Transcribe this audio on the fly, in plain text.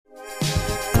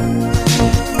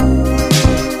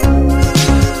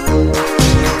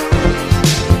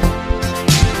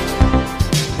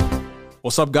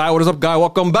What's up, guy? What is up, guy?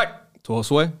 Welcome back to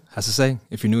Josue Has to Say.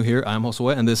 If you're new here, I'm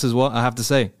Josue, and this is what I have to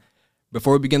say.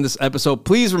 Before we begin this episode,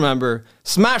 please remember,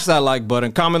 smash that like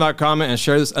button, comment that comment, and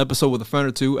share this episode with a friend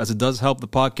or two, as it does help the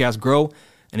podcast grow.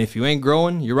 And if you ain't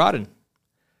growing, you're rotting.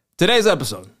 Today's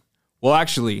episode. Well,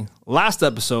 actually, last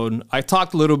episode, I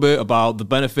talked a little bit about the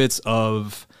benefits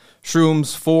of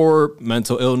shrooms for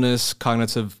mental illness,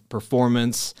 cognitive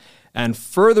performance, and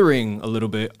furthering a little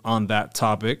bit on that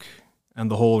topic and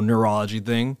the whole neurology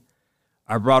thing,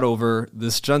 I brought over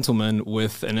this gentleman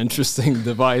with an interesting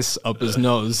device up his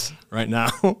nose right now.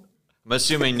 I'm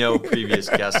assuming no previous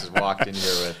guest has walked in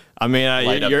here with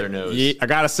light up their nose. I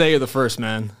gotta say, you're the first,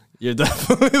 man. You're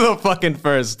definitely the fucking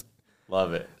first.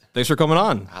 Love it. Thanks for coming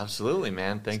on. Absolutely,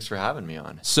 man. Thanks for having me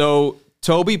on. So,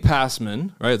 Toby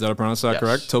Pasman, right? Did I pronounce that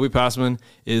correct? Toby Pasman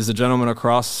is the gentleman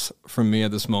across from me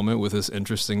at this moment with this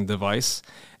interesting device.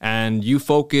 And you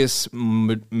focus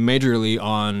majorly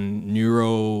on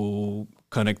neuro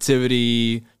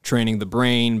connectivity, training the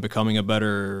brain, becoming a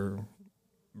better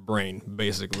brain,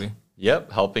 basically.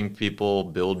 Yep, helping people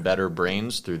build better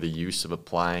brains through the use of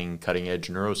applying cutting-edge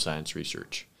neuroscience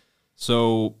research.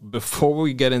 So before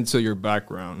we get into your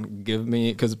background, give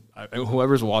me, because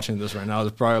whoever's watching this right now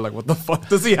is probably like, what the fuck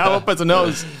does he have up his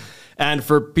nose? And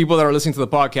for people that are listening to the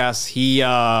podcast,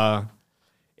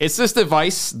 it's this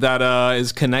device that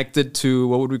is connected to,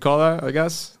 what would we call that, I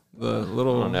guess? The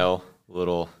little... I don't know,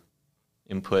 little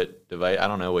input device. I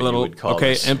don't know what you would call it.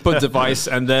 Okay, input device,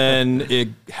 and then it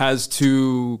has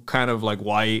two kind of like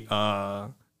white...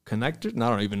 connectors? I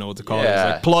don't even know what to call it. It's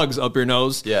like plugs up your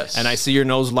nose. Yes. And I see your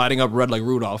nose lighting up red like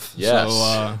Rudolph. Yes.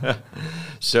 So,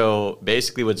 so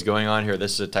basically what's going on here,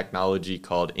 this is a technology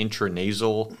called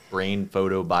intranasal brain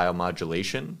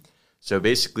photobiomodulation. So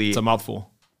basically... It's a mouthful.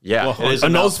 Yeah, well, it is a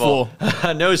noseful.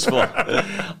 A noseful.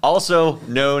 Also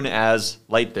known as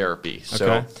light therapy.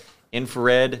 So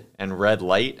infrared and red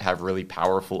light have really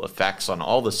powerful effects on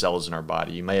all the cells in our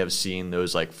body. You may have seen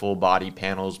those like full body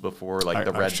panels before, like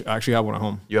the red. I actually have one at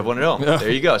home. You have one at home. Yeah. There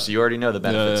you go. So you already know the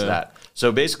benefits of that.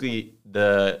 So basically,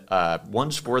 the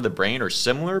ones for the brain are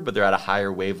similar, but they're at a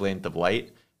higher wavelength of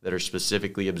light that are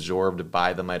specifically absorbed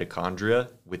by the mitochondria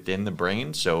within the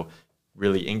brain. So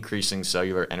really increasing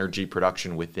cellular energy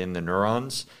production within the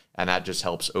neurons. And that just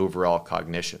helps overall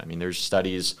cognition. I mean, there's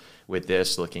studies with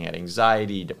this looking at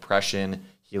anxiety, depression,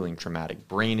 healing traumatic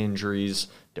brain injuries,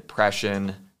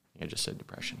 depression. I just said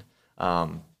depression.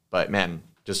 But man,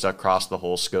 just across the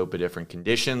whole scope of different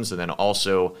conditions. And then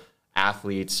also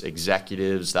athletes,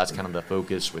 executives, that's kind of the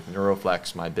focus with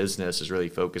Neuroflex. My business is really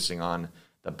focusing on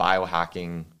the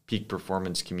biohacking peak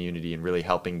performance community and really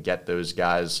helping get those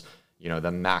guys,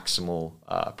 the maximal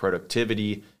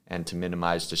productivity and to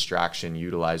minimize distraction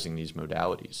utilizing these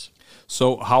modalities.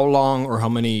 So how long or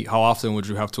how often would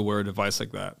you have to wear a device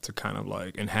like that to kind of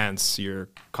like enhance your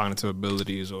cognitive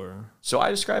abilities? Or So I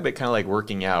describe it kind of like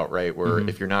working out, right? Where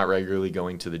if you're not regularly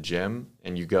going to the gym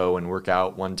and you go and work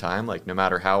out one time, like no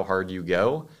matter how hard you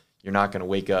go, you're not going to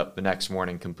wake up the next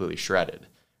morning completely shredded,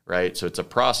 right? So it's a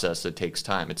process that takes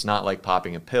time. It's not like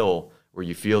popping a pill where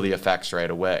you feel the effects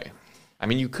right away. I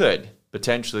mean, you could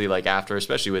potentially, like after,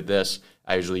 especially with this,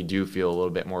 I usually do feel a little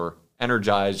bit more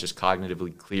energized, just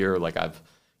cognitively clear, like I've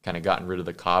kind of gotten rid of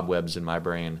the cobwebs in my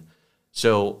brain.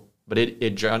 So, but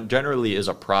it generally is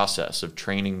a process of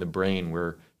training the brain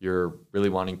where you're really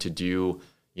wanting to do,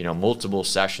 multiple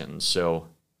sessions. So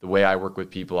the way I work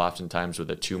with people oftentimes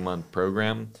with a 2-month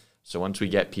program. So once we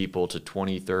get people to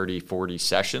 20, 30, 40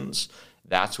 sessions,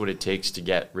 that's what it takes to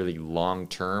get really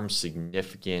long-term,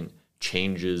 significant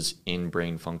changes in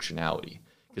brain functionality.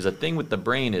 Because the thing with the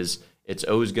brain is it's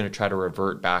always going to try to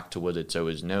revert back to what it's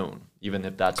always known, even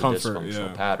if that's comfort, a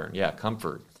dysfunctional pattern. Yeah,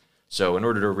 comfort. So in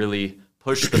order to really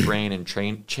push the brain and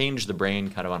change the brain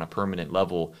kind of on a permanent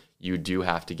level, you do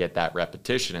have to get that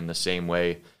repetition. In the same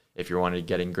way, if you're wanting to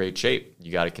get in great shape,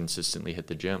 you got to consistently hit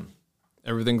the gym.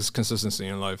 Everything's consistency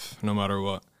in life, no matter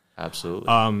what. Absolutely.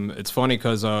 It's funny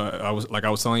because I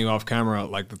was telling you off camera,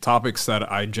 like the topics that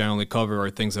I generally cover are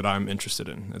things that I'm interested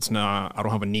in. I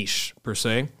don't have a niche per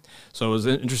se. So it was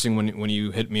interesting when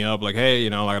you hit me up like, hey,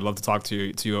 I'd love to talk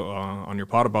to you on your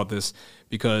pod about this,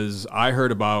 because I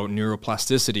heard about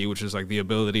neuroplasticity, which is like the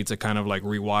ability to kind of like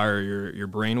rewire your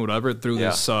brain, whatever, through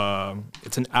this.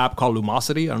 It's an app called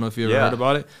Lumosity. I don't know if you ever heard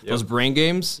about it. Those brain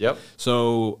games. Yep.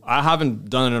 So I haven't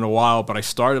done it in a while, but I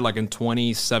started like in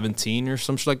 2017 or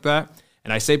something like that.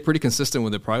 And I stayed pretty consistent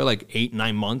with it, probably like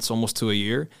 8-9 months, almost to a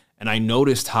year. And I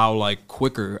noticed how like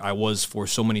quicker I was for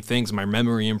so many things. My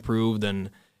memory improved, and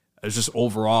it's just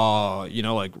overall, you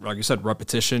know, like you said,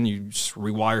 repetition, you just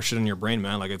rewire shit in your brain,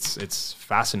 man. Like it's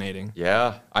fascinating.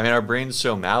 Yeah. I mean, our brain's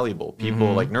so malleable.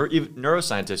 People like even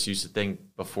neuroscientists used to think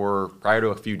prior to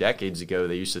a few decades ago,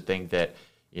 they used to think that,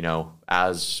 you know,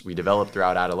 as we developed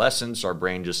throughout adolescence, our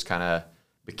brain just kind of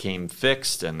became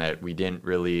fixed and that we didn't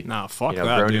really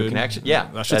grow new connections. Yeah,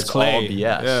 that's clay. All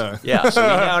BS. Yeah. So we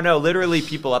now know literally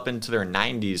people up into their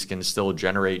 90s can still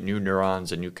generate new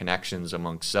neurons and new connections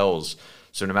amongst cells.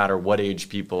 So no matter what age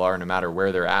people are, no matter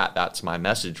where they're at, that's my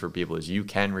message for people is you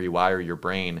can rewire your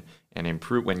brain and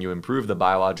improve. When you improve the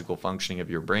biological functioning of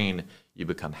your brain, you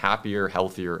become happier,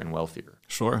 healthier, and wealthier.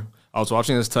 Sure. I was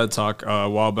watching this TED Talk a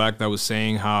while back that was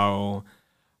saying how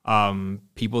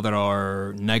people that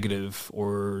are negative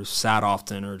or sad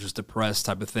often or just depressed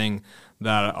type of thing,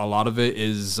 that a lot of it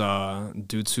is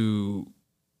due to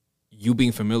you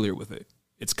being familiar with it.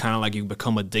 It's kind of like you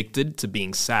become addicted to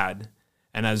being sad.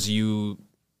 And as you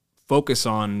focus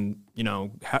on, you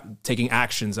know, taking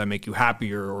actions that make you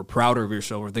happier or prouder of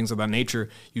yourself or things of that nature,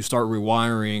 you start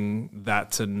rewiring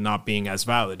that to not being as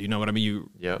valid. You know what I mean?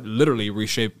 You literally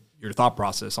reshape your thought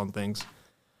process on things.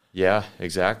 Yeah,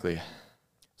 exactly.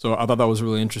 So I thought that was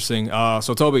really interesting.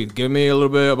 So Toby, give me a little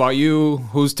bit about you.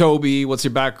 Who's Toby? What's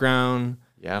your background?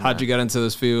 Yeah, how'd you get into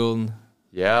this field?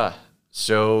 Yeah.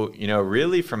 So, you know,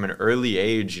 really from an early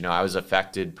age, you know, I was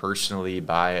affected personally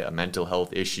by a mental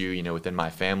health issue, you know, within my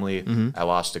family. I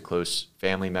lost a close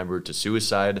family member to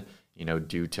suicide, you know,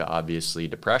 due to obviously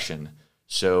depression.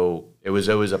 So it was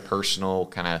always a personal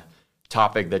kind of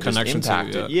topic that just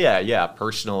impacted.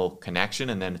 Personal connection.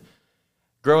 And then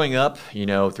growing up, you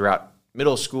know, throughout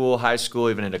middle school, high school,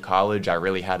 even into college, I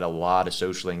really had a lot of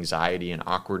social anxiety and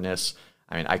awkwardness.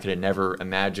 I mean, I could have never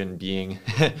imagined being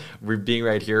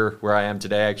right here where I am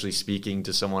today, actually speaking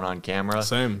to someone on camera.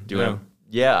 Same.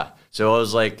 So I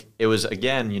was like, it was,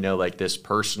 again, you know, like this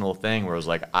personal thing where it was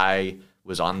like, I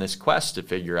was on this quest to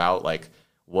figure out like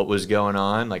what was going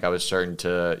on. Like I was starting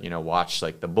to, you know, watch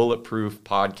like the Bulletproof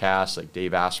podcast, like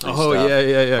Dave Asprey stuff,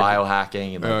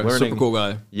 biohacking and like learning. Super cool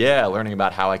guy. Yeah, learning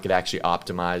about how I could actually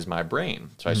optimize my brain.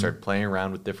 So I started playing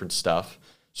around with different stuff.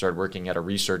 Started working at a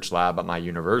research lab at my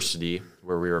university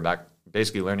where we were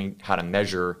basically learning how to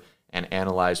measure and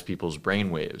analyze people's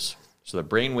brain waves. So the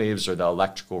brain waves are the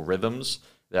electrical rhythms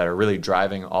that are really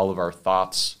driving all of our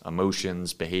thoughts,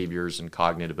 emotions, behaviors, and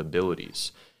cognitive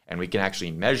abilities. And we can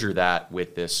actually measure that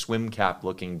with this swim cap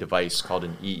looking device called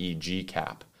an EEG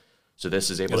cap. So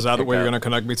this is able to. Is that the way you're going to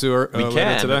connect me to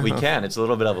later today? We can. It's a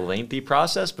little bit of a lengthy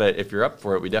process, but if you're up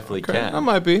for it, we definitely can. I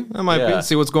might be.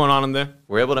 See what's going on in there.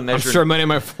 We're able to measure. I'm sure many of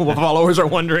my followers are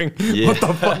wondering what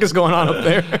the fuck is going on up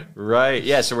there. Right.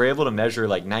 Yeah. So we're able to measure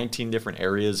like 19 different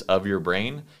areas of your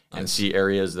brain and see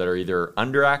areas that are either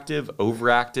underactive,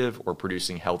 overactive, or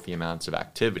producing healthy amounts of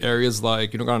activity. Areas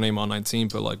like, you don't got to name all 19,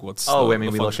 but like what's we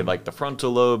look at like the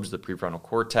frontal lobes, the prefrontal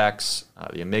cortex,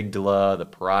 the amygdala, the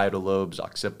parietal lobes,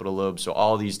 occipital lobes. So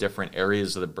all these different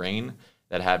areas of the brain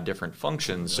that have different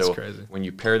functions. That's so crazy. When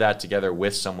you pair that together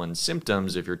with someone's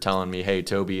symptoms, if you're telling me, hey,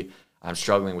 Toby, I'm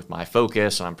struggling with my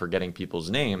focus and I'm forgetting people's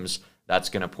names, that's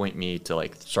going to point me to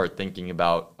like start thinking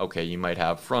about, okay, you might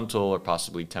have frontal or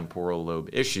possibly temporal lobe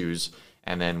issues.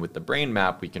 And then with the brain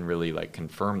map, we can really like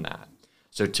confirm that.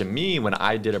 So to me, when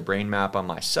I did a brain map on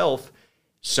myself,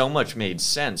 so much made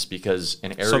sense because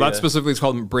an area. So that specifically is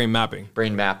called brain mapping.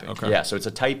 Brain mapping. Okay. Yeah. So it's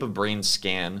a type of brain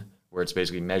scan where it's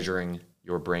basically measuring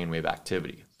your brainwave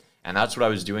activity. And that's what I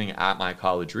was doing at my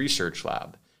college research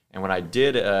lab. And when I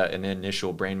did an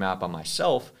initial brain map on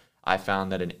myself, I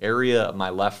found that an area of my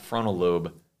left frontal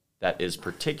lobe that is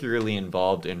particularly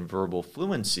involved in verbal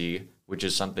fluency, which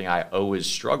is something I always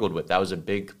struggled with. That was a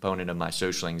big component of my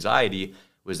social anxiety,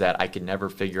 was that I could never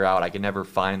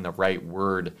find the right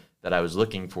word that I was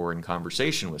looking for in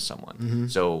conversation with someone.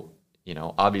 So, you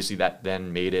know, obviously that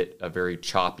then made it a very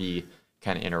choppy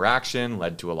kind of interaction,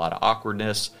 led to a lot of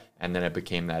awkwardness, and then it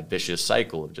became that vicious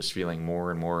cycle of just feeling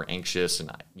more and more anxious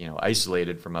and, you know,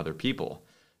 isolated from other people.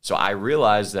 So I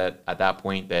realized that at that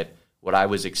point that what I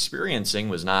was experiencing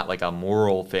was not like a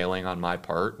moral failing on my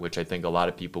part, which I think a lot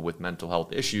of people with mental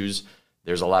health issues,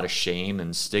 there's a lot of shame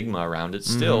and stigma around it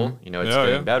still. You know, it's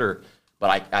getting better. But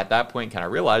I, at that point, kind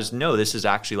of realized, no, this is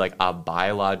actually like a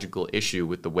biological issue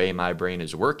with the way my brain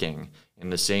is working, in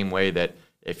the same way that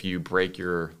if you break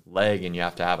your leg and you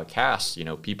have to have a cast, you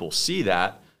know, people see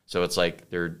that. So it's like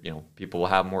people will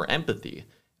have more empathy.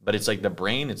 But it's like the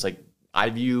brain, it's like, I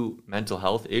view mental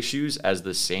health issues as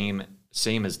the same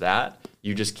as that.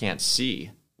 You just can't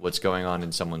see what's going on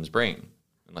in someone's brain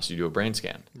unless you do a brain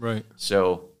scan. Right.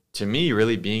 So to me,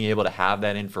 really being able to have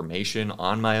that information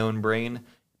on my own brain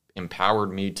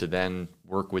empowered me to then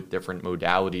work with different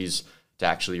modalities to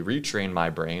actually retrain my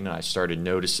brain. And I started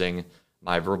noticing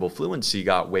my verbal fluency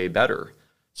got way better.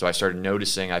 So I started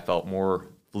noticing I felt more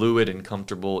fluid and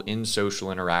comfortable in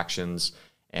social interactions.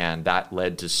 And that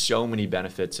led to so many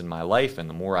benefits in my life. And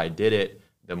the more I did it,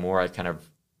 the more I kind of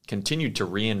continued to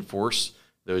reinforce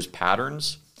those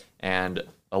patterns. And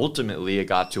ultimately, it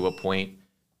got to a point.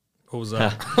 What was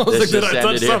that? I was like, did I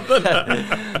touch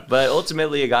something? But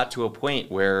ultimately, it got to a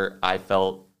point where I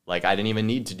felt like I didn't even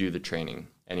need to do the training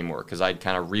anymore because I'd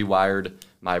kind of rewired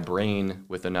my brain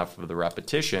with enough of the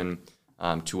repetition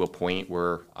to a point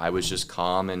where I was just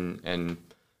calm and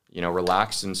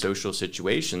relaxed in social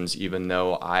situations, even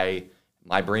though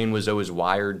my brain was always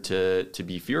wired to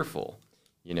be fearful.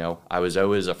 I was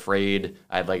always afraid.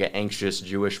 I had like an anxious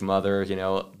Jewish mother,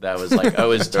 that was like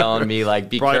always telling me like,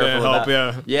 be Probably careful. Didn't help,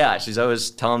 yeah. Yeah, she's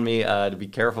always telling me to be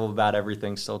careful about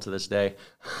everything still to this day.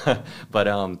 But,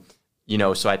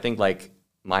 so I think like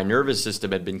my nervous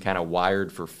system had been kind of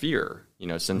wired for fear,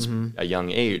 since a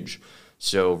young age.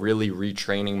 So really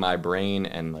retraining my brain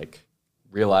and like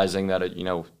realizing that,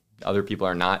 other people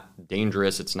are not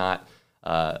dangerous. It's not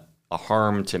a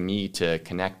harm to me to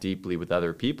connect deeply with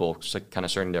other people. So kind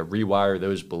of starting to rewire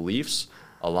those beliefs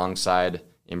alongside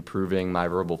improving my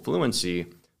verbal fluency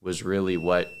was really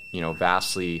what,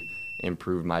 vastly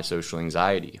improved my social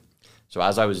anxiety. So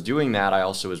as I was doing that, I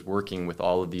also was working with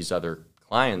all of these other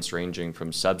clients ranging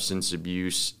from substance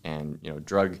abuse and,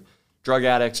 drug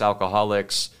addicts,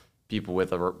 alcoholics, people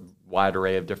with a wide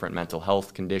array of different mental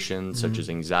health conditions such as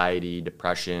anxiety,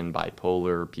 depression,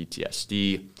 bipolar,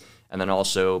 PTSD, and then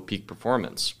also peak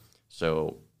performance.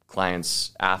 So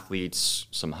clients, athletes,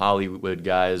 some Hollywood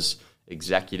guys,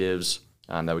 executives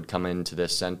that would come into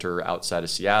this center outside of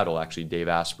Seattle, actually Dave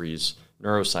Asprey's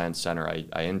neuroscience center.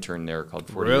 I interned there called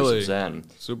 40 Years of Zen.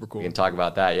 Super cool. We can talk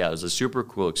about that. Yeah, it was a super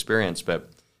cool experience. But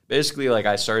basically, like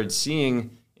I started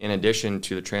seeing, in addition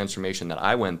to the transformation that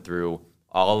I went through,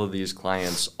 all of these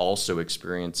clients also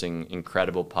experiencing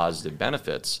incredible positive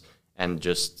benefits and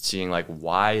just seeing like,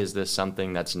 why is this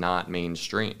something that's not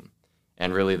mainstream?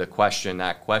 And really that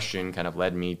question kind of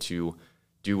led me to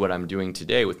do what I'm doing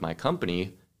today with my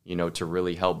company, to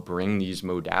really help bring these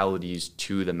modalities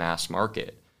to the mass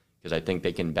market. Because I think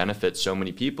they can benefit so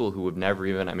many people who have never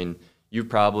even, you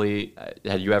probably,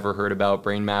 had you ever heard about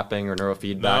brain mapping or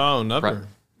neurofeedback? No, never.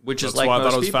 Which That's is like why most I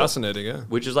thought it was people. fascinating, yeah.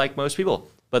 Which is like most people.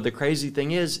 But the crazy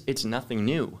thing is, it's nothing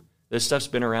new. This stuff's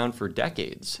been around for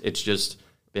decades. It's just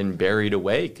been buried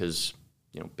away because,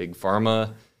 big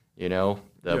pharma, the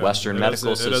Western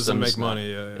medical systems. It doesn't make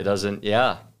money. Yeah. It doesn't,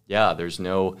 yeah. There's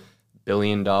no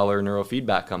billion-dollar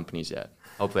neurofeedback companies yet.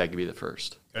 Hopefully I could be the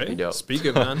first. Hey, speak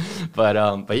it, man.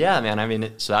 But yeah,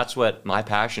 man, so that's what my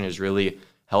passion is, really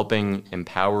helping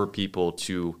empower people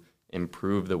to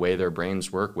improve the way their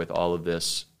brains work with all of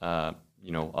this,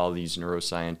 all these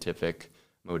neuroscientific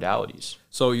modalities.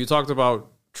 So you talked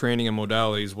about training and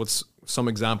modalities. What's some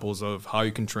examples of how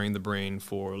you can train the brain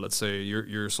for, let's say,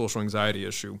 your social anxiety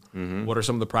issue? What are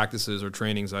some of the practices or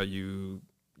trainings that you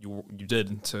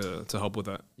did to help with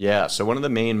that? Yeah, so one of the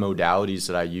main modalities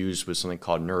that I used was something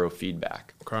called neurofeedback.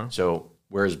 Okay. So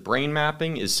whereas brain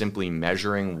mapping is simply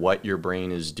measuring what your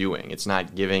brain is doing. It's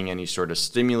not giving any sort of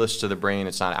stimulus to the brain.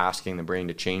 It's not asking the brain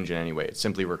to change in any way. It's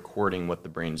simply recording what the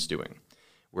brain's doing.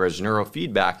 Whereas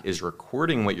neurofeedback is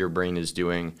recording what your brain is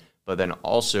doing, but then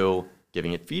also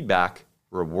giving it feedback,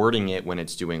 rewarding it when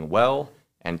it's doing well,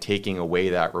 and taking away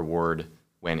that reward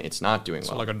when it's not doing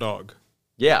well. So like a dog.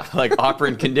 Yeah, like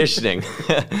operant conditioning.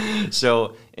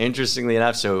 So interestingly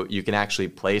enough, so you can actually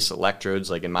place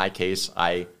electrodes. Like in my case,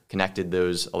 I connected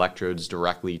those electrodes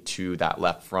directly to that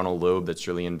left frontal lobe that's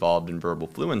really involved in verbal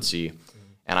fluency.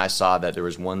 And I saw that there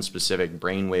was one specific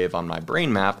brainwave on my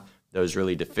brain map that was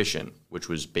really deficient, which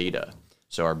was beta.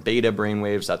 So our beta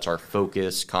brainwaves, that's our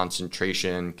focus,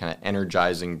 concentration, kind of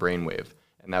energizing brainwave.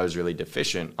 And that was really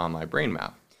deficient on my brain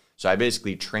map. So I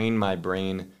basically trained my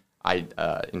brain. I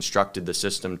instructed the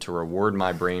system to reward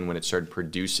my brain when it started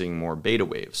producing more beta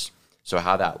waves. So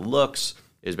how that looks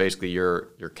is basically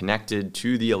you're connected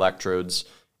to the electrodes,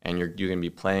 and you're going to be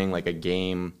playing like a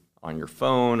game on your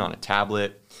phone, on a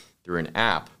tablet, through an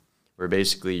app, where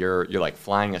basically you're like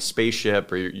flying a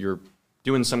spaceship, or you're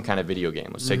doing some kind of video game.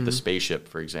 Let's take the spaceship,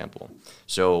 for example.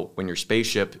 So when your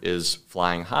spaceship is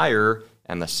flying higher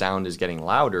and the sound is getting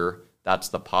louder, that's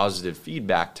the positive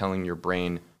feedback telling your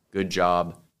brain, good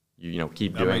job,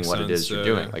 keep doing what it is you're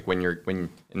doing. Like when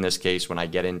in this case, when I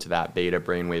get into that beta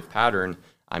brainwave pattern,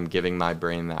 I'm giving my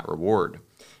brain that reward.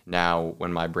 Now,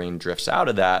 when my brain drifts out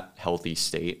of that healthy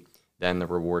state, then the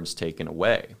reward's taken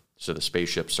away. So the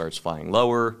spaceship starts flying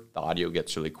lower, the audio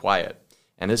gets really quiet.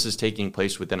 And this is taking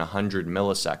place within 100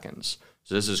 milliseconds.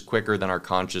 So this is quicker than our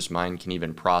conscious mind can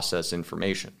even process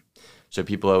information. So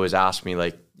people always ask me,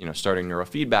 like, starting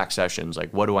neurofeedback sessions,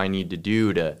 like, what do I need to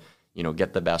do to,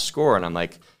 get the best score? And I'm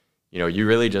like, you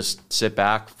really just sit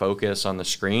back, focus on the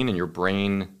screen, and your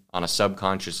brain on a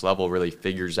subconscious level really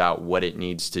figures out what it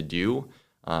needs to do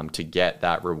to get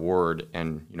that reward,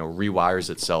 and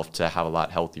rewires itself to have a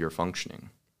lot healthier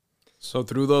functioning. So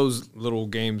through those little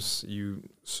games, you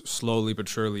slowly but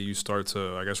surely you start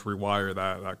to, I guess, rewire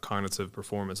that cognitive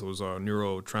performance, those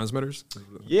neurotransmitters?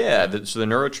 Yeah, so the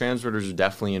neurotransmitters are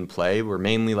definitely in play. We're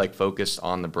mainly focused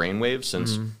on the brainwaves,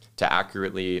 since to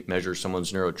accurately measure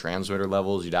someone's neurotransmitter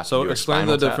levels, you'd have to do a explain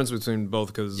spinal the tap. difference between both,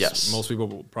 because most people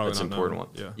will probably That's not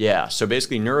important know. one. Yeah. So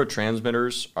basically,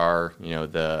 neurotransmitters are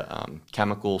the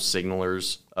chemical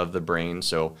signalers of the brain.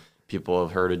 So people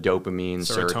have heard of dopamine,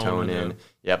 serotonin.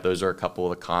 Yep, those are a couple of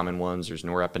the common ones. There's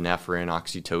norepinephrine,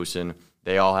 oxytocin.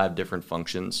 They all have different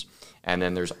functions. And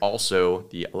then there's also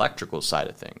the electrical side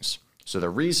of things. So the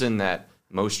reason that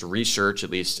most research, at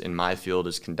least in my field,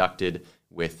 is conducted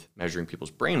with measuring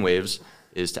people's brain waves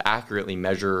is to accurately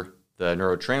measure the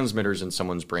neurotransmitters in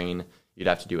someone's brain. You'd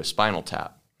have to do a spinal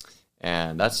tap.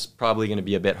 And that's probably going to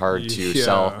be a bit hard to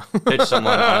pitch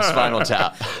someone on a spinal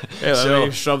tap. Let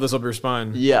me shove this up your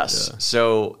spine. Yes. Yeah.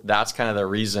 So that's kind of the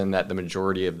reason that the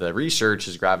majority of the research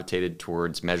has gravitated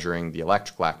towards measuring the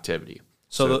electrical activity.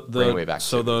 So the brainwave activity.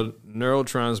 So the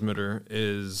neurotransmitter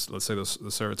is, let's say, the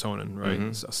serotonin,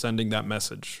 right? Sending that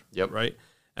message. Yep. Right?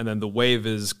 And then the wave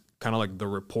is kind of like the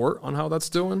report on how that's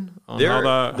doing? They're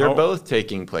both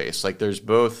taking place. Like, there's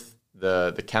both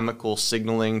the chemical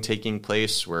signaling taking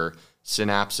place where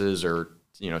synapses are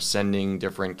sending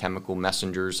different chemical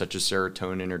messengers such as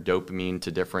serotonin or dopamine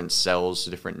to different cells,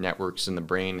 to different networks in the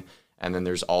brain. And then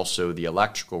there's also the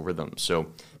electrical rhythm.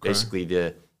 So basically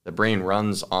the brain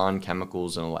runs on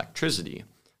chemicals and electricity.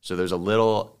 So there's a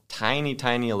little tiny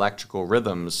electrical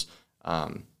rhythms.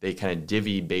 They kind of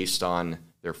divvy based on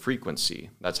their frequency.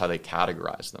 That's how they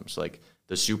categorize them. So like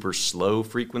the super slow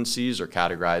frequencies are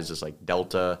categorized as like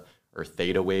delta or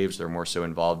theta waves. They're more so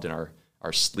involved in our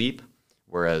sleep.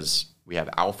 Whereas we have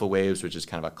alpha waves, which is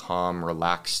kind of a calm,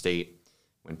 relaxed state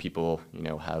when people,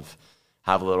 have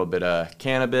a little bit of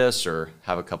cannabis or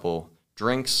have a couple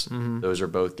drinks. Those are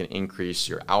both going to increase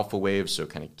your alpha waves, so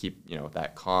kind of keep,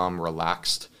 that calm,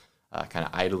 relaxed, kind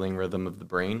of idling rhythm of the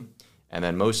brain. And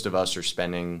then most of us are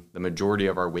spending the majority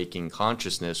of our waking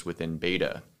consciousness within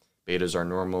beta. Beta is our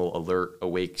normal, alert,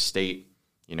 awake state.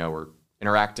 We're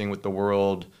interacting with the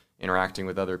world, interacting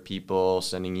with other people,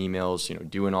 sending emails,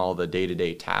 doing all the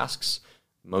day-to-day tasks.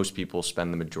 Most people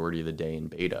spend the majority of the day in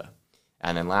beta.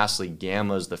 And then lastly,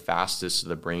 gamma is the fastest of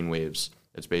the brain waves.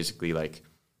 It's basically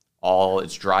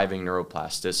it's driving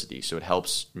neuroplasticity. So it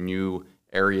helps new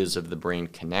areas of the brain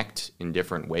connect in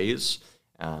different ways.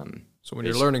 So when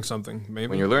you're learning something, maybe?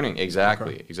 When you're learning,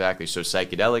 exactly. So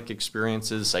psychedelic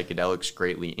psychedelics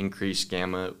greatly increase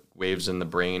gamma waves in the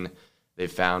brain. They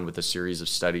found with a series of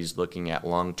studies looking at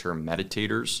long-term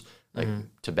meditators, like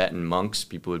Tibetan monks,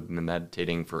 people who've been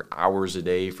meditating for hours a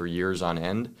day for years on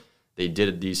end. They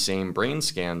did these same brain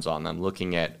scans on them,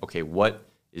 looking at, okay, what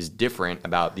is different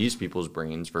about these people's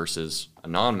brains versus a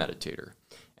non-meditator?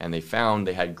 And they found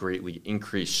they had greatly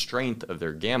increased strength of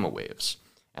their gamma waves.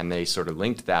 And they sort of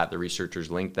the researchers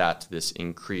linked that to this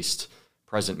increased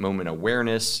present moment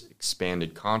awareness,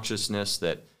 expanded consciousness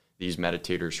that these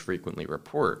meditators frequently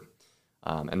report.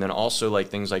 And then also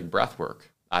things like breath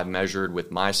work. I've measured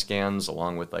with my scans,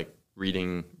 along with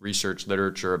reading research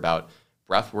literature about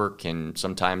breath work can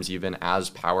sometimes even as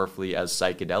powerfully as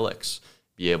psychedelics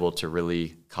be able to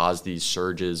really cause these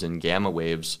surges in gamma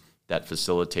waves that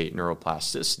facilitate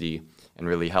neuroplasticity and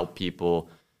really help people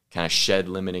kind of shed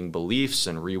limiting beliefs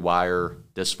and rewire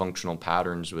dysfunctional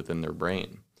patterns within their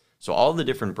brain. So all the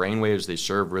different brain waves, they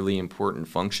serve really important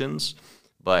functions,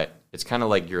 but it's kind of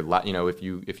like if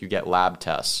you get lab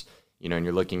tests, and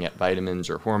you're looking at vitamins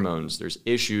or hormones, there's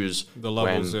issues. The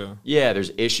levels,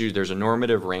 there's issues. There's a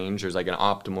normative range. There's an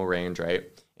optimal range, right?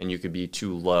 And you could be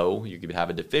too low. You could have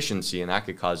a deficiency, and that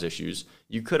could cause issues.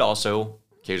 You could also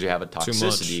occasionally have a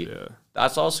toxicity. Too much,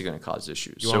 That's also going to cause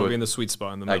issues. You want to be in the sweet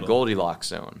spot in the middle. That Goldilocks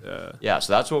zone. Yeah,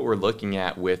 so that's what we're looking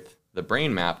at with the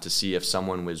brain map to see if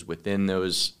someone was within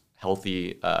those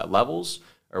healthy levels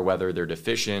or whether they're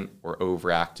deficient or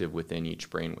overactive within each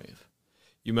brainwave.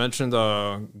 You mentioned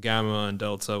gamma and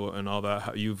delta and all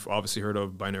that. You've obviously heard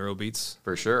of binaural beats.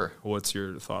 For sure. What's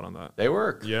your thought on that? They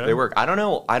work. Yeah. They work. I don't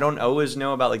know. I don't always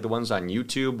know about like the ones on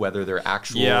YouTube, whether they're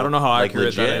actual. Yeah, I don't know how like,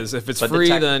 accurate legit, that is. If it's free,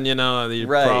 then, you know, you're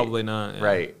probably not. Yeah.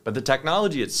 Right. But the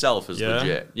technology itself is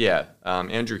legit. Yeah.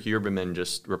 Andrew Huberman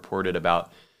just reported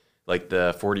about like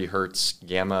the 40 hertz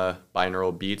gamma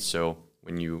binaural beats. So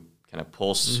when you kind of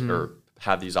pulse or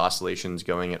have these oscillations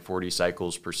going at 40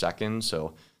 cycles per second,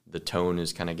 so the tone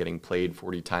is kind of getting played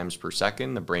 40 times per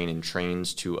second. The brain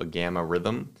entrains to a gamma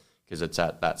rhythm because it's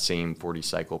at that same 40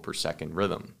 cycle per second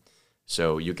rhythm.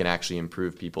 So you can actually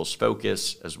improve people's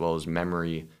focus as well as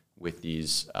memory with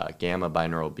these gamma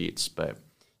binaural beats. But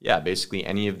yeah, basically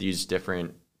any of these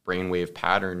different brainwave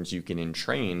patterns you can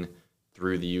entrain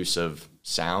through the use of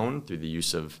sound, through the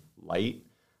use of light,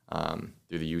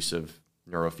 through the use of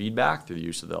neurofeedback, through the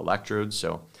use of the electrodes.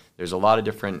 So there's a lot of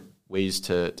different ways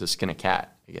to skin a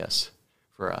cat, I guess,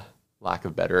 for a lack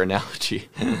of better analogy.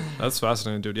 That's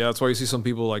fascinating, dude. Yeah, that's why you see some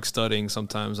people like studying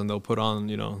sometimes, and they'll put on,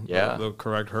 you know, the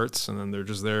correct hertz, and then they're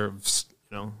just there,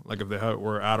 you know, like if they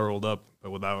were Adderalled up,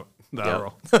 but without the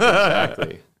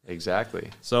Adderall. Exactly.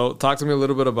 So talk to me a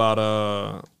little bit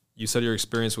about, you said your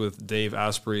experience with Dave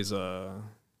Asprey's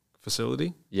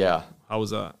facility. Yeah. How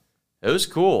was that? It was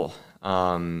cool.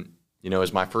 You know, it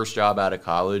was my first job out of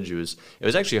college. It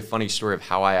was actually a funny story of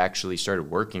how I actually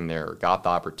started working there or got the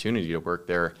opportunity to work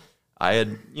there. I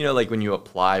had, you know, like when you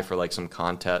apply for like some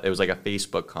contest, it was like a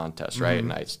Facebook contest, right?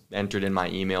 And I entered in my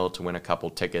email to win a couple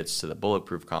tickets to the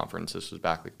Bulletproof Conference. This was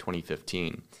back like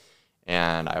 2015.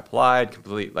 And I applied,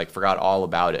 completely like forgot all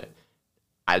about it.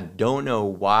 I don't know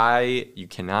why, you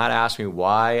cannot ask me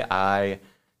why I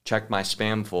checked my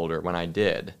spam folder when I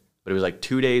did. But it was like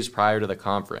 2 days prior to the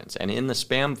conference. And in the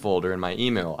spam folder in my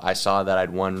email, I saw that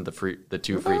I'd won the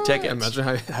 2 free tickets.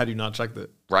 Imagine had you not checked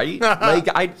it. Right? Like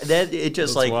it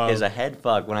just like wild. is a head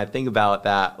fuck when I think about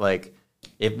that. Like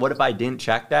what if I didn't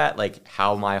check that? Like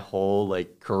how my whole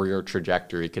like career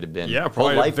trajectory could have been. Yeah,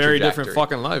 probably whole life a very trajectory. different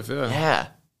fucking life. Yeah. Yeah.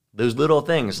 Those little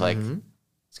things, like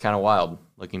it's kind of wild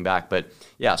looking back. But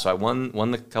yeah, so I won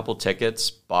the couple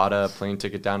tickets, bought a plane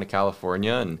ticket down to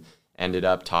California, and ended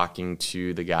up talking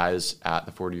to the guys at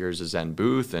the 40 Years of Zen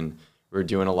booth, and we were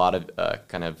doing a lot of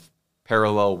kind of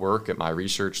parallel work at my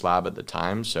research lab at the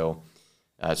time. So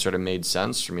it sort of made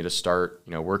sense for me to start,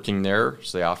 you know, working there.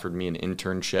 So they offered me an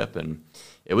internship, and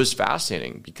it was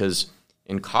fascinating because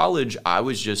in college I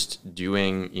was just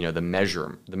doing, you know, the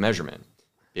measurement,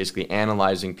 basically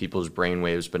analyzing people's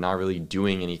brainwaves, but not really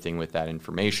doing anything with that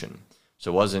information.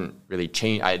 So it wasn't really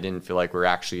I didn't feel like we're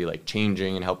actually like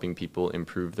changing and helping people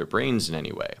improve their brains in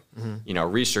any way. You know,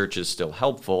 research is still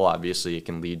helpful. Obviously, it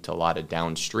can lead to a lot of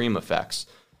downstream effects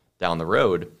down the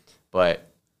road.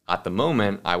 But at the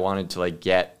moment, I wanted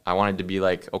to be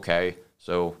like, okay,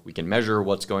 so we can measure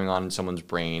what's going on in someone's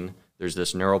brain. There's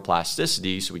this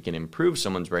neuroplasticity, so we can improve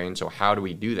someone's brain. So how do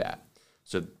we do that?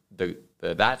 So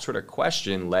that sort of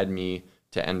question led me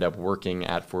to end up working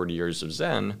at 40 Years of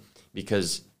Zen,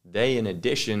 because they, in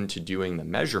addition to doing the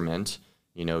measurement,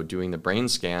 you know, doing the brain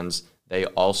scans, they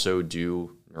also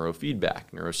do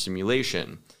neurofeedback,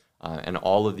 neurostimulation, and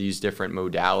all of these different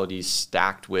modalities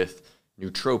stacked with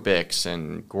nootropics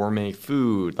and gourmet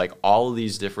food, like all of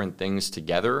these different things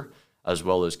together, as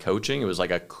well as coaching. It was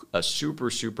like a super,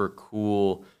 super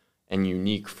cool and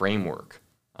unique framework.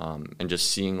 And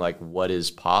just seeing like what is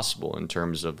possible in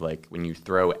terms of like when you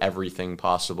throw everything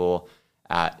possible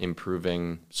at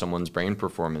improving someone's brain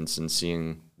performance and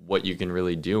seeing what you can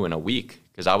really do in a week.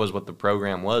 Because that was what the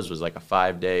program was like a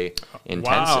 5-day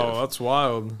intensive. Wow, that's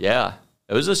wild. Yeah.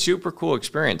 It was a super cool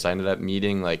experience. I ended up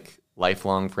meeting like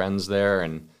lifelong friends there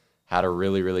and had a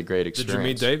really, really great experience. Did you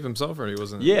meet Dave himself, or he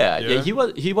wasn't? Yeah.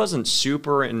 He wasn't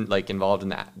super involved in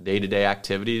the day-to-day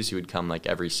activities. He would come like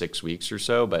every 6 weeks or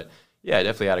so. But yeah, I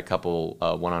definitely had a couple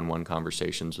one-on-one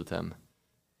conversations with him.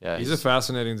 Yeah, he's a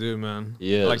fascinating dude, man.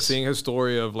 He is. Like seeing his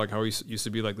story of like how he used to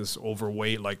be like this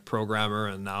overweight like programmer,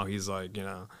 and now he's like, you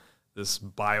know, this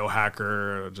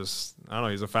biohacker. Just, I don't know,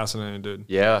 he's a fascinating dude.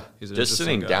 Yeah, he's just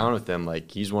sitting down with him,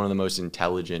 like he's one of the most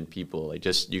intelligent people. Like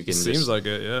seems like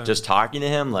it. Yeah, just talking to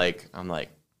him, like I'm like,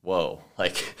 whoa,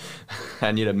 like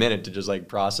I need a minute to just like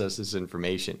process this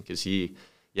information, because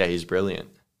he's brilliant.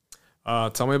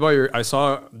 Tell me about I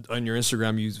saw on your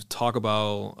Instagram you talk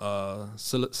about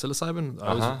psilocybin.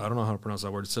 I don't know how to pronounce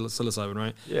that word. Psilocybin,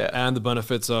 right? Yeah. And the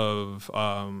benefits of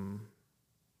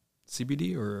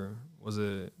CBD, or was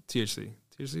it THC?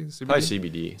 CBD? Probably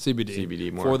CBD.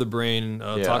 CBD more. For the brain.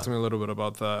 Talk to me a little bit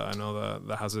about that. I know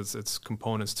that has its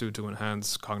components too to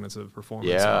enhance cognitive performance.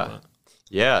 Yeah.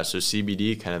 Yeah. So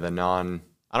CBD, kind of the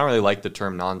I don't really like the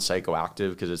term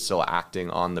non-psychoactive because it's still acting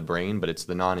on the brain, but it's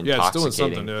the non-intoxicating. Yeah, it's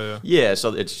doing something. Yeah,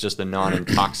 so it's just a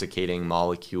non-intoxicating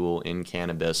molecule in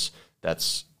cannabis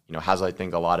that's, has, I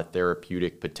think, a lot of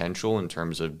therapeutic potential in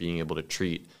terms of being able to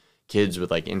treat kids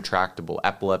with like intractable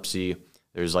epilepsy.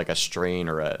 There's like a strain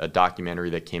or a documentary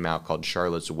that came out called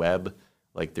Charlotte's Web.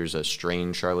 Like there's a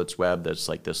strain, Charlotte's Web, that's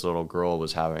like this little girl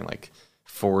was having like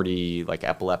 40 like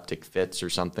epileptic fits or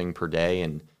something per day.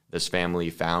 And this family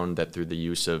found that through the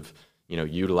use of,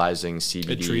 utilizing CBD.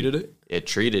 It treated it? It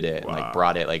treated it and like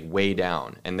brought it like way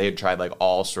down. And they had tried like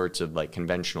all sorts of like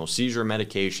conventional seizure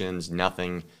medications.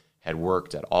 Nothing had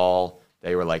worked at all.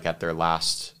 They were like at their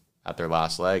last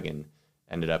leg and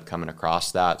ended up coming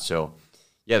across that. So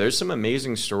yeah, there's some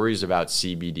amazing stories about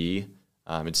CBD.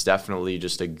 It's definitely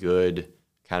just a good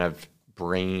kind of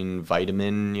brain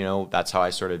vitamin, that's how I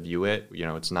sort of view it.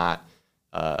 It's not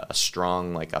a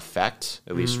strong like effect,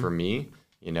 at least for me,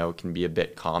 it can be a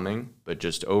bit calming, but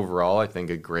just overall, I think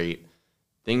a great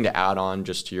thing to add on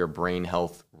just to your brain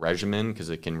health regimen, because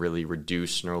it can really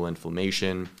reduce neural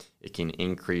inflammation. It can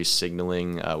increase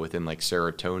signaling within like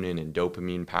serotonin and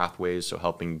dopamine pathways, so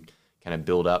helping kind of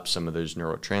build up some of those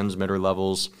neurotransmitter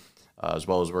levels, as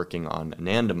well as working on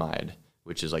anandamide,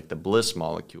 which is like the bliss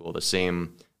molecule, the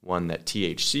same one that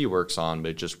THC works on, but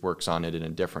it just works on it in a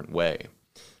different way.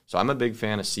 So I'm a big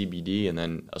fan of CBD. And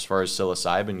then as far as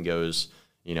psilocybin goes,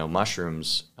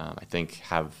 mushrooms, I think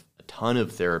have a ton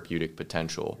of therapeutic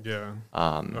potential. Yeah.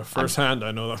 Firsthand,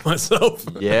 I know that myself.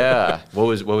 Yeah. What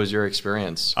was your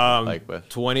experience like with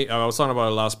 20? I was talking about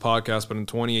it last podcast, but in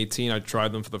 2018, I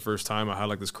tried them for the first time. I had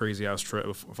like this crazy ass trip.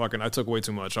 I took way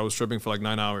too much. I was tripping for like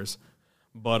 9 hours.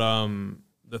 But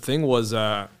the thing was,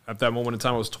 at that moment in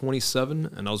time, I was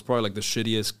 27, and I was probably like the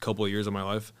shittiest couple of years of my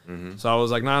life. Mm-hmm. So I was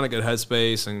like not in a good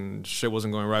headspace, and shit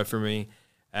wasn't going right for me.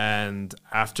 And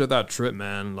after that trip,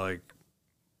 man, like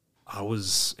I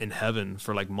was in heaven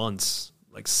for like months,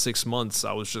 like 6 months.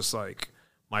 I was just like,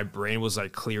 my brain was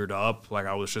like cleared up. Like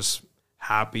I was just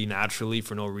happy naturally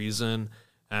for no reason.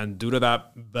 And due to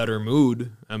that better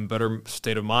mood and better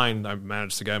state of mind, I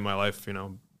managed to get my life,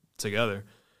 together.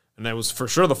 And that was for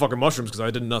sure the fucking mushrooms, because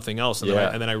I did nothing else. And,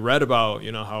 then I read about,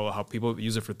 how people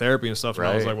use it for therapy and stuff. And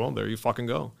I was like, well, there you fucking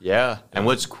go. Yeah. And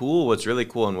what's really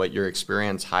cool and what your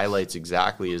experience highlights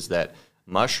exactly is that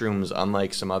mushrooms,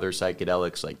 unlike some other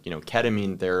psychedelics, like,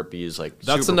 ketamine therapy is like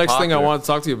that's the next thing I want to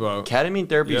talk to you about. Ketamine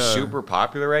therapy is super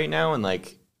popular right now. And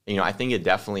like, I think it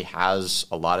definitely has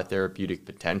a lot of therapeutic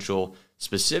potential,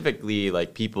 specifically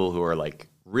like people who are like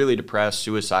really depressed,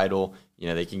 suicidal.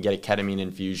 They can get a ketamine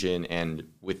infusion, and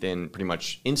within pretty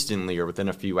much instantly or within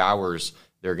a few hours,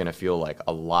 they're going to feel like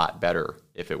a lot better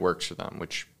if it works for them,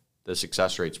 which the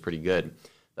success rate's pretty good.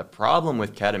 The problem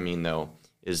with ketamine, though,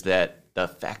 is that the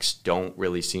effects don't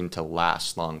really seem to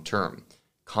last long term,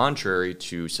 contrary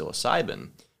to psilocybin,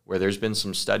 where there's been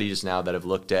some studies now that have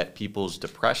looked at people's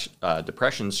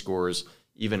depression scores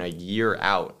even a year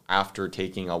out after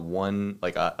taking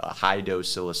a high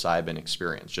dose psilocybin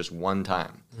experience, just one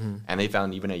time. Mm-hmm. And they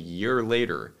found even a year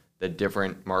later that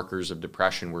different markers of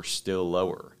depression were still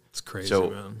lower. It's crazy,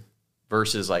 man.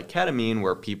 Versus like ketamine,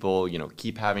 where people,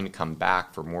 keep having to come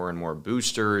back for more and more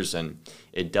boosters, and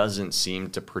it doesn't seem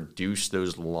to produce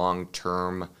those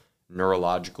long-term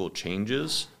neurological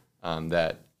changes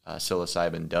that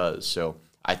psilocybin does. So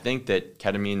I think that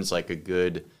ketamine's like a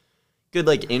good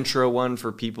like intro one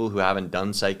for people who haven't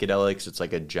done psychedelics. It's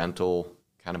like a gentle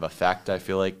kind of effect, I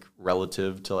feel like,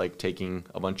 relative to like taking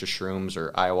a bunch of shrooms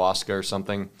or ayahuasca or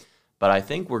something. But I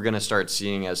think we're going to start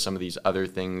seeing, as some of these other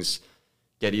things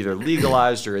get either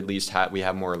legalized or at least we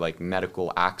have more like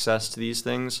medical access to these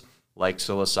things, like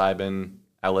psilocybin,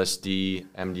 LSD,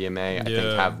 MDMA, I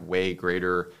think have way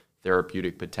greater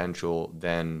therapeutic potential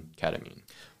than ketamine.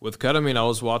 With ketamine, I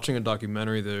was watching a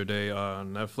documentary the other day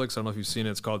on Netflix. I don't know if you've seen it.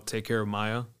 It's called Take Care of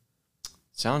Maya.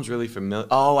 Sounds really familiar.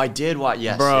 Oh, I did watch.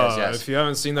 Yes, bro, yes. If you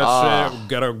haven't seen that shit,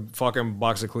 get a fucking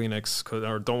box of Kleenex,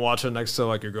 or don't watch it next to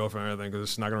like your girlfriend or anything, because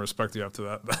she's not gonna respect you after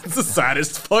that. That's the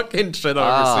saddest fucking shit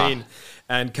I've ever seen.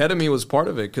 And ketamine was part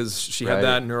of it, because she had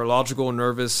that neurological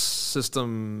nervous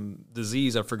system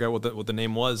disease. I forget what the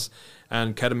name was,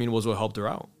 and ketamine was what helped her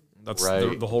out. That's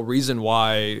the whole reason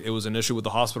why it was an issue with the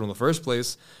hospital in the first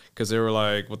place, because they were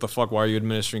like, what the fuck, why are you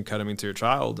administering ketamine to your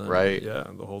child? And yeah,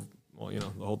 the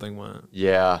whole thing went.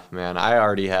 Yeah, man, I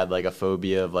already had like a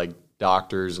phobia of like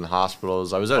doctors and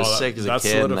hospitals. I was sick as a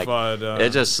kid. And, like, it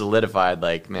just solidified,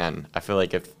 like, man, I feel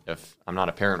like if I'm not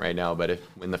a parent right now, but if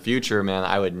in the future, man,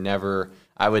 I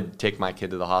would take my kid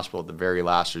to the hospital at the very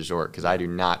last resort, because I do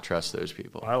not trust those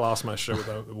people. I lost my shit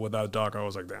with that doc. I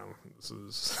was like, damn, this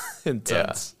is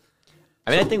intense. Yeah.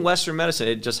 I mean, I think Western medicine,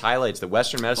 it just highlights that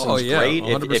Western medicine is great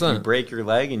if you break your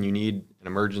leg and you need an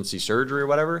emergency surgery or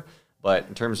whatever. But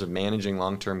in terms of managing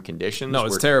long-term conditions, no,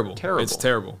 it's terrible. Terrible. It's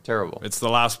terrible. Terrible. It's the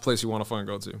last place you want to fucking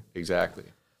go to. Exactly.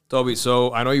 Toby,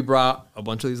 so I know you brought a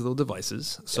bunch of these little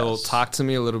devices. So talk to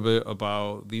me a little bit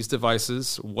about these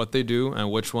devices, what they do, and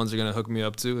which ones you're going to hook me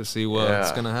up to see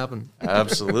what's going to happen.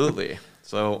 Absolutely.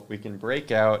 So we can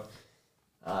break out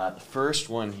the first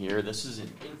one here. This is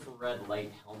an infrared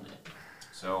light helmet.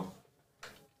 So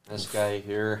this guy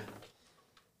here.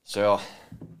 So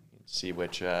you can see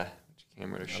which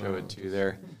camera to show it to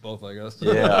there. Both, I guess.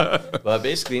 Yeah. But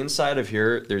basically inside of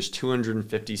here, there's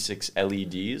 256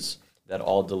 LEDs that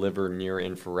all deliver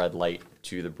near-infrared light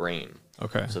to the brain.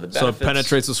 Okay. So it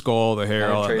penetrates the skull, the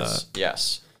hair, all of that.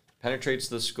 Yes. Penetrates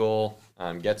the skull,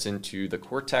 gets into the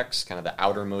cortex, kind of the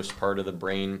outermost part of the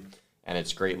brain, and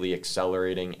it's greatly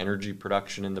accelerating energy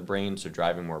production in the brain, so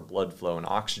driving more blood flow and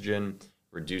oxygen,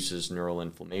 reduces neural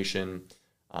inflammation,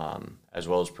 as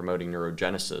well as promoting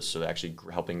neurogenesis, so actually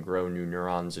helping grow new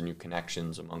neurons and new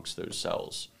connections amongst those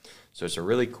cells. So it's a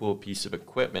really cool piece of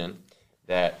equipment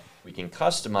that we can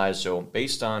customize, so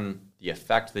based on the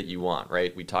effect that you want,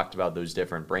 right? We talked about those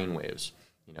different brain waves,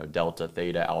 delta,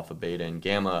 theta, alpha, beta, and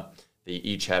gamma. They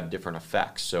each have different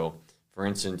effects. So for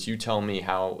instance, you tell me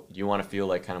how you want to feel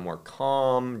like kind of more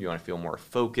calm, you want to feel more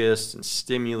focused and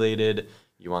stimulated,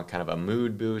 you want kind of a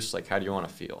mood boost, like how do you want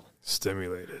to feel?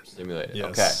 Stimulated. Yes.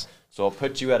 Okay. So I'll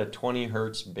put you at a 20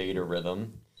 hertz beta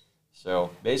rhythm. So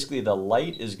basically the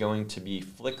light is going to be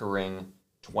flickering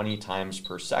 20 times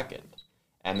per second.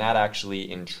 And that actually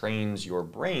entrains your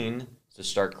brain to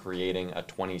start creating a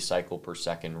 20 cycle per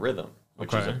second rhythm,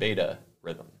 which is a beta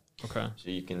rhythm. Okay.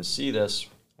 So you can see this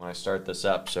when I start this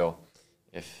up. So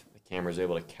if the camera is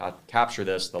able to capture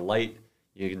this, the light,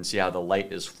 you can see how the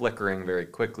light is flickering very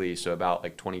quickly, so about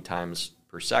like 20 times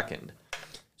per second.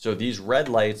 So these red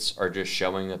lights are just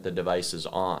showing that the device is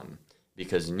on,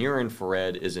 because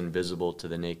near-infrared is invisible to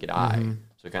the naked eye.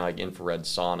 So kind of like infrared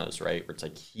saunas, right, where it's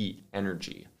like heat,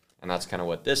 energy. And that's kind of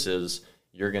what this is.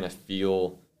 You're going to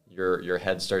feel your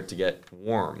head start to get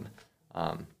warm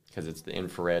because it's the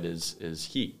infrared is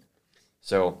heat.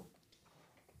 So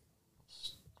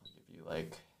I'll give you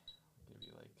like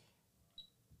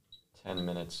 10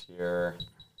 minutes here.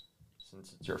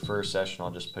 Since it's your first session,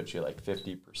 I'll just put you like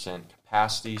 50%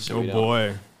 capacity. So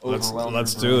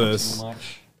let's do this. Too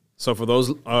much. So for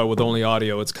those with only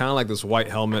audio, it's kind of like this white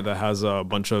helmet that has a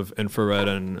bunch of infrared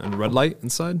and red light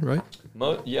inside, right?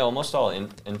 Almost all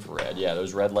infrared. Yeah,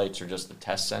 those red lights are just the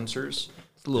test sensors,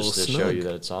 just to show you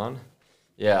that it's on.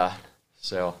 Yeah,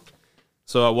 so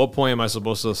at what point am I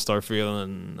supposed to start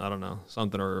feeling, I don't know,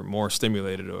 something or more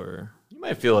stimulated or? You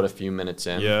might feel it a few minutes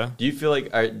in. Yeah. Do you feel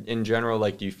like, in general,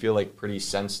 like, do you feel like pretty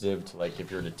sensitive to, like, if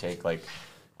you were to take, like,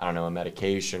 I don't know, a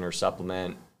medication or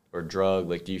supplement or drug,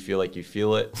 like, do you feel like you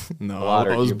feel it? No,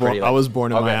 I was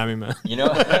born in Miami, man. You know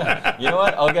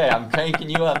what? Okay, I'm cranking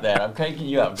you up then. I'm cranking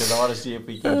you up because I want to see if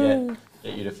we can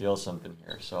get you to feel something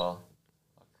here. So I'll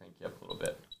crank you up a little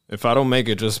bit. If I don't make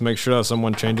it, just make sure that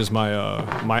someone changes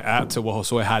my my at to what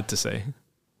Josue had to say.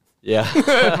 Yeah.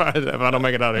 if I don't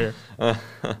make it out of here.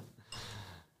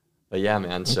 But yeah,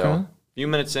 man. So a few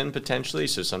minutes in potentially.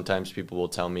 So sometimes people will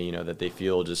tell me, that they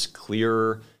feel just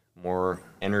clearer, more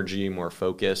energy, more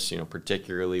focus,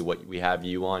 particularly what we have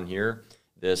you on here.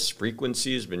 This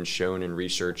frequency has been shown in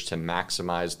research to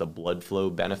maximize the blood flow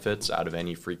benefits out of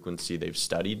any frequency they've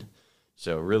studied.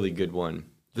 So really good one.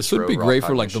 This would be great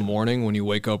for like the morning when you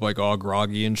wake up like all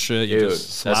groggy and shit. You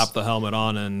just slap the helmet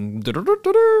on and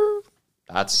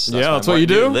that's what you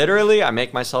do? Literally, I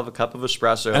make myself a cup of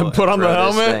espresso and put on the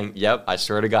helmet. Thing. Yep, I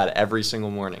swear to God, every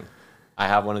single morning. I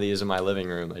have one of these in my living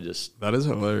room. That is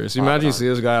hilarious. You imagine you see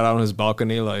this guy out on his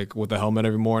balcony, like with the helmet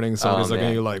every morning. Somebody's looking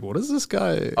at you like, what is this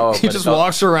guy? He just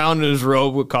walks around in his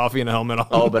robe with coffee and a helmet on.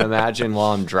 Oh, but imagine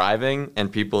while I'm driving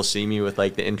and people see me with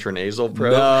like the intranasal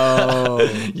probe. No.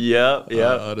 Yep.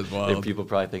 That is wild. And people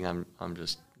probably think I'm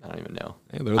just, I don't even know.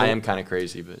 Hey, I am kind of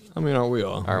crazy, but. I mean, aren't we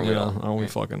all? Aren't we all? Aren't we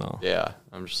fucking all? Yeah.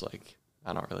 I'm just like,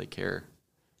 I don't really care.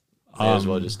 May as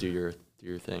well just do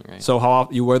your thing, right? So how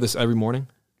often you wear this every morning?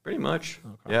 Pretty much.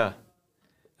 Okay. Yeah.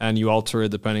 And you alter it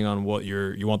depending on what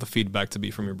you want the feedback to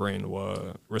be from your brain,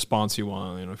 what response you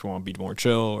want, if you want to be more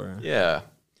chill or. Yeah.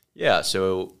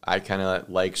 So I kind of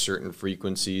like certain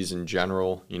frequencies in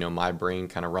general. My brain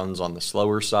kind of runs on the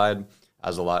slower side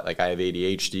as a lot. Like I have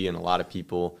ADHD, and a lot of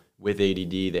people with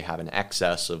ADD, they have an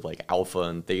excess of like alpha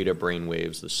and theta brain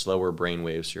waves, the slower brain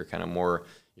waves. So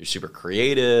you're super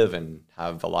creative and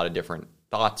have a lot of different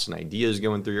thoughts and ideas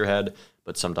going through your head,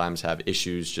 but sometimes have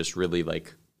issues just really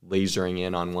like lasering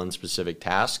in on one specific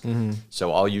task.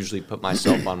 So I'll usually put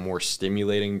myself on more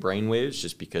stimulating brain waves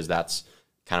just because that's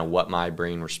kind of what my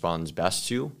brain responds best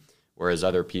to. Whereas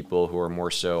other people who are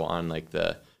more so on like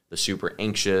the super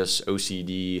anxious,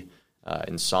 OCD,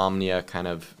 insomnia kind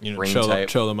of brain type,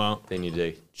 chill them out. they need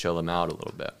to chill them out a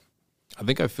little bit. I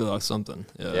think I feel like something.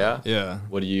 Yeah?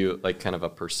 What do you, like kind of a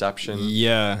perception?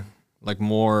 Yeah. Like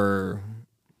more...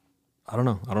 I don't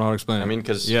know how to explain it. I mean,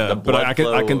 because but I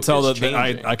can tell that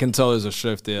I can tell there's a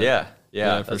shift. Yeah,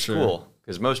 for that's sure. cool.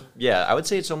 Because I would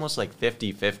say it's almost like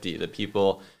 50-50. The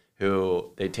people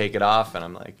who they take it off, and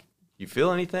I'm like, you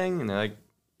feel anything? And they're like,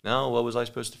 no. What was I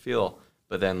supposed to feel?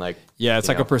 But then like, it's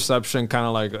like a perception, kind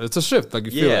of like it's a shift. Like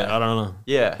you feel it. I don't know.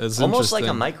 Yeah, it's almost like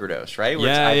a microdose, right? Where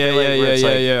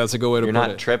yeah. That's a good way to put it. You're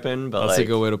not tripping, but that's a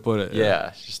good way to put it. Yeah,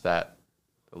 it's just that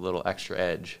a little extra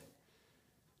edge.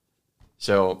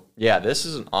 So this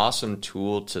is an awesome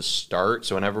tool to start.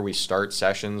 So whenever we start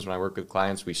sessions, when I work with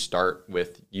clients, we start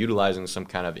with utilizing some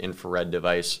kind of infrared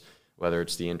device, whether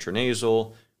it's the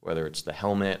intranasal, whether it's the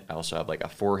helmet. I also have like a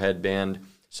forehead band.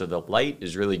 So the light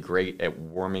is really great at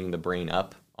warming the brain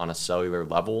up on a cellular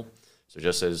level. So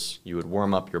just as you would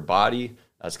warm up your body,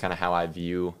 that's kind of how I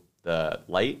view the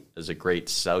light as a great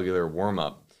cellular warm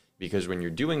up. Because when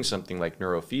you're doing something like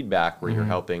neurofeedback, where you're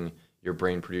helping your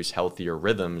brain produce healthier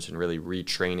rhythms and really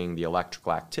retraining the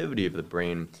electrical activity of the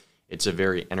brain, it's a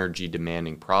very energy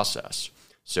demanding process.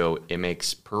 So it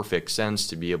makes perfect sense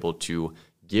to be able to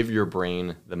give your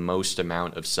brain the most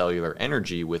amount of cellular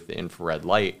energy with the infrared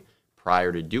light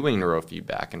prior to doing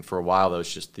neurofeedback. And for a while, that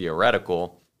was just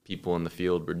theoretical. People in the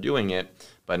field were doing it,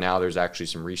 but now there's actually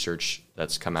some research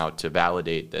that's come out to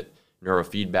validate that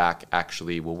neurofeedback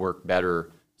actually will work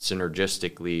better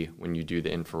synergistically when you do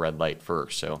the infrared light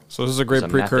first. So this is a great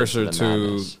precursor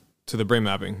to the brain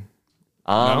mapping.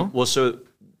 No? Well, so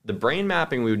the brain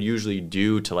mapping we would usually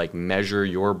do to like measure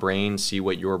your brain, see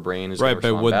what your brain is. Right,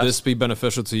 but would this be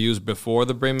beneficial to use before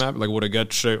the brain map? Like, would it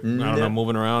get shit,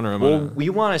 moving around? Or we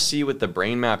want to see with the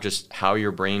brain map just how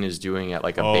your brain is doing at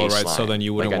like a baseline. Right, so then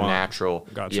you wouldn't want natural.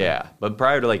 Gotcha. Yeah, but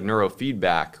prior to like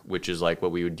neurofeedback, which is like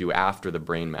what we would do after the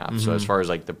brain map. So as far as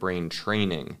like the brain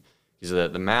training,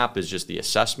 because the map is just the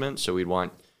assessment, so we'd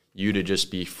want you to just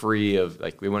be free of,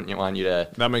 like, we wouldn't want you to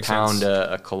pound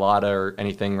a colada or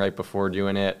anything right before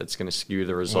doing it. It's going to skew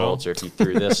the results, or if you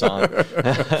threw this on.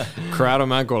 Crowd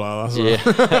and colada. So.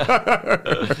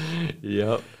 Yeah.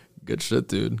 Yep. Good shit,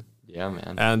 dude. Yeah,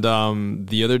 man. And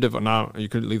the other now you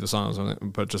could leave this on or something,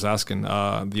 but just asking, the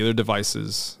other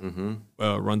devices,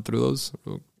 run through those?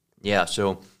 Yeah,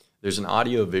 so there's an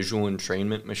audio-visual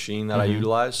entrainment machine that I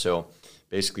utilize, so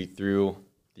basically through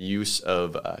the use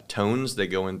of tones that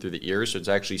go in through the ears. So it's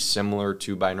actually similar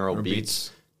to binaural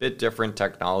beats. Bit different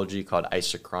technology called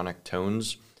isochronic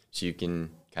tones. So you can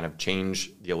kind of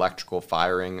change the electrical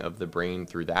firing of the brain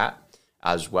through that,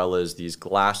 as well as these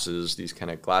glasses, these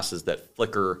kind of glasses that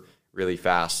flicker really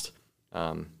fast.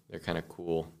 They're kind of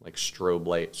cool, like strobe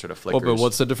light sort of flickers. But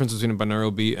what's the difference between a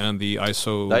binaural beat and the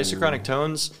iso? The isochronic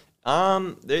tones,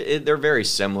 they're very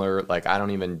similar. Like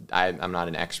I'm not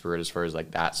an expert as far as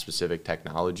like that specific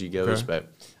technology goes, but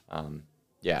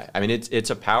yeah, I mean it's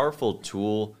a powerful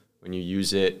tool when you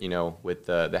use it, with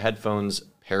the headphones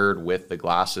paired with the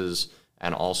glasses,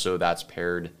 and also that's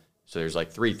paired. So there's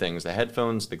like three things: the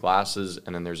headphones, the glasses,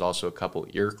 and then there's also a couple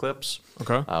ear clips,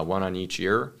 one on each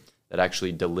ear, that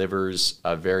actually delivers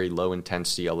a very low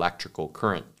intensity electrical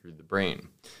current through the brain.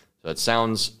 So it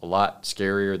sounds a lot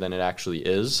scarier than it actually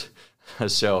is.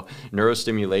 So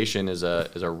neurostimulation is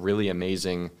a really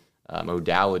amazing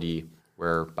modality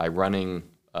where by running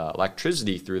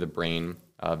electricity through the brain,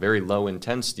 very low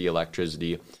intensity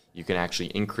electricity, you can actually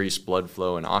increase blood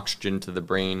flow and oxygen to the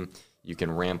brain. You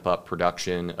can ramp up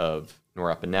production of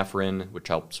norepinephrine, which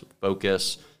helps with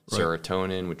focus,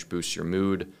 serotonin, which boosts your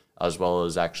mood, as well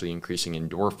as actually increasing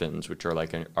endorphins, which are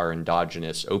like our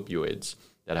endogenous opioids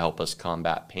that help us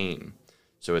combat pain.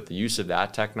 So with the use of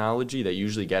that technology, that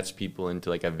usually gets people into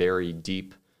like a very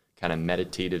deep kind of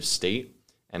meditative state,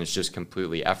 and it's just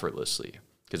completely effortlessly,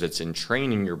 because it's in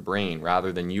training your brain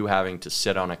rather than you having to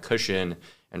sit on a cushion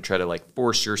and try to like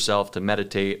force yourself to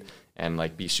meditate and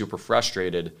like be super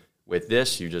frustrated. With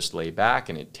this, you just lay back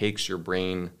and it takes your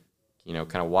brain,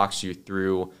 kind of walks you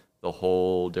through the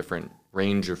whole different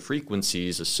range of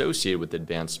frequencies associated with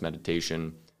advanced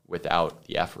meditation without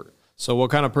the effort. So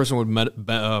what kind of person would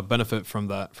benefit from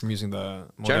that, from using the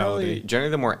modality?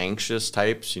 Generally the more anxious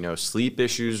types, sleep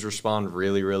issues respond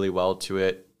really, really well to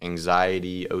it.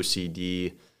 Anxiety,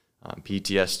 OCD,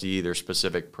 PTSD, there's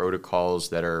specific protocols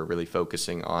that are really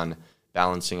focusing on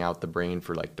balancing out the brain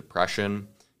for like depression,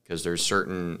 because there's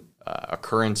certain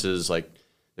occurrences, like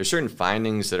there's certain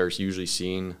findings that are usually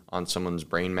seen on someone's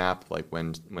brain map. Like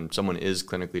when someone is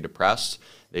clinically depressed,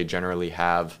 they generally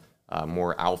have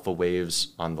more alpha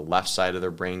waves on the left side of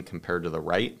their brain compared to the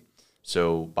right.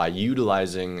 So by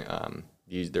utilizing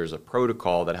there's a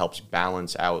protocol that helps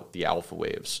balance out the alpha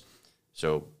waves,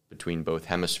 so between both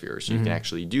hemispheres. So you can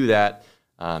actually do that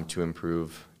to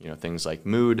improve, things like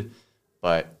mood,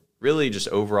 but really just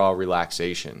overall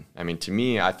relaxation. I mean, to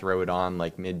me, I throw it on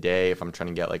like midday if I'm trying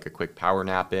to get like a quick power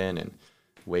nap in and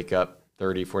wake up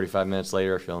 30, 45 minutes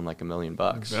later feeling like $1 million.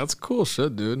 That's cool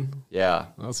shit, dude. Yeah.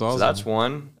 That's awesome. So that's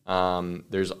one.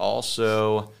 There's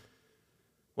also,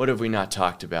 what have we not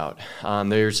talked about?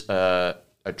 There's a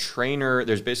trainer.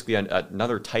 There's basically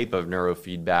another type of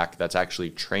neurofeedback that's actually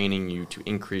training you to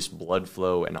increase blood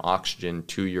flow and oxygen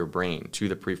to your brain, to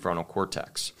the prefrontal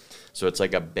cortex. So it's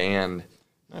like a band.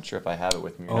 I'm not sure if I have it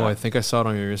with me or not. I think I saw it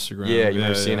on your Instagram. Yeah, you might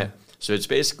have seen it. So it's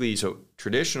basically,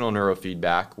 traditional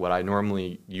neurofeedback, what I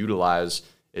normally utilize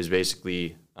is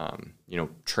basically,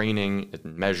 training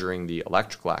and measuring the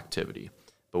electrical activity.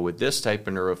 But with this type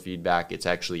of neurofeedback, it's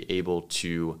actually able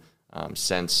to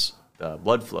sense the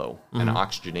blood flow and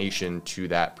oxygenation to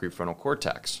that prefrontal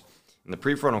cortex. And the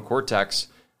prefrontal cortex,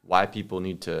 why people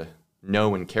need to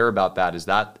know and care about that is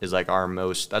like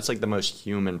that's like the most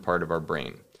human part of our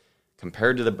brain.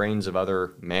 Compared to the brains of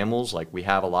other mammals, like we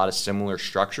have a lot of similar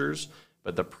structures,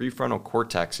 but the prefrontal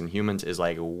cortex in humans is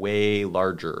like way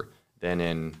larger than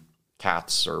in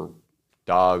cats or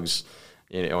dogs.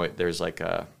 There's like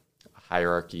a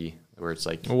hierarchy where it's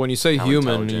like. Well, when you say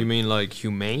human, you mean like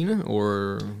humane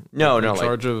or no, in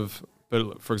charge of,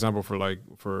 for example, for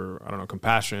I don't know,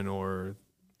 compassion or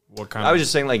what kind? I was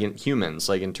just saying like in humans,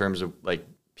 like in terms of like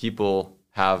people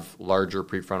have larger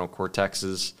prefrontal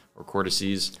cortexes or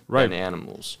cortices than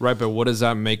animals. Right, but what does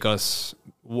that make us?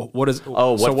 What is?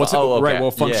 Okay. Right,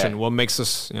 what function? Yeah. What makes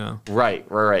us? Yeah.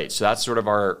 Right. So that's sort of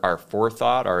our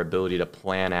forethought, our ability to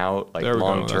plan out like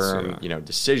long-term,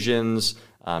 decisions,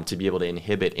 to be able to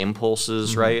inhibit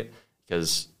impulses, right?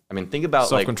 Because I mean, think about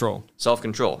self-control.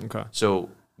 Self-control. Okay. So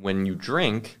when you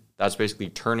drink, that's basically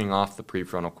turning off the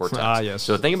prefrontal cortex. Yes.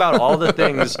 So think about all the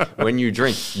things when you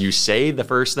drink. You say the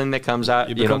first thing that comes out.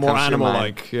 You become more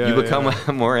animal-like. You become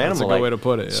more animal-like. That's a good way to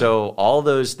put it. Yeah. So all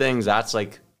those things, that's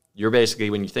like, you're basically,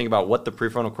 when you think about what the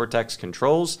prefrontal cortex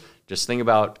controls, just think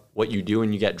about what you do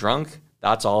when you get drunk.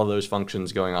 That's all of those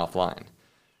functions going offline.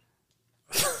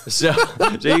 So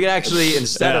you can actually,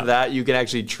 instead of that, you can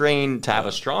actually train to have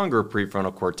a stronger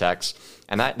prefrontal cortex.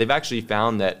 And that they've actually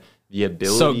found that the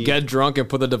ability. So get drunk and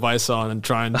put the device on and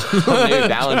try and maybe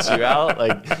balance you out,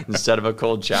 like instead of a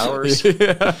cold shower.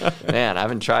 Yeah. Man, I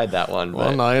haven't tried that one.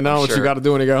 Well, now you know what you got to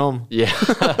do when you get home.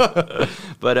 Yeah.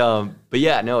 but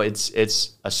yeah, no,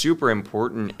 it's a super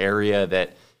important area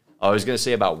that I was going to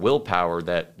say about willpower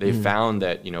that they found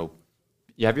that,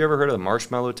 have you ever heard of the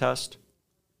marshmallow test?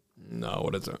 No,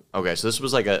 what is it? Okay, so this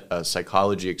was like a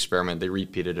psychology experiment. They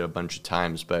repeated it a bunch of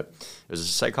times, but it was a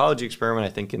psychology experiment, I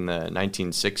think, in the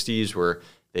 1960s where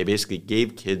they basically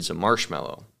gave kids a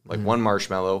marshmallow. Like one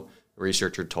marshmallow, the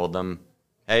researcher told them,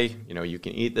 hey, you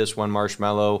can eat this one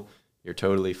marshmallow, you're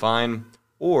totally fine.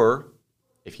 Or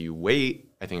if you wait,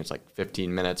 I think it's like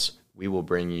 15 minutes, we will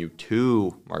bring you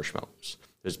 2 marshmallows.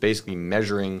 It's basically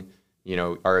measuring,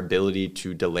 our ability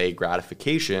to delay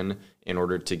gratification in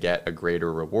order to get a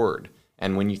greater reward.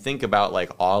 And when you think about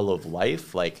like all of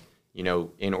life, like,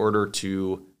 in order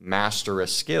to master a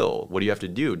skill, what do you have to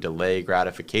do? Delay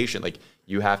gratification. Like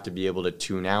you have to be able to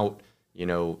tune out,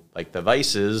 like the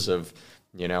vices of,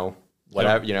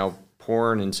 whatever,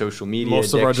 porn and social media.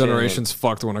 Most of our generation's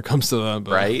fucked when it comes to that.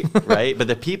 But. Right. But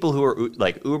the people who are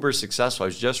like uber successful, I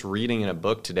was just reading in a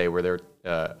book today where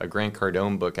a Grant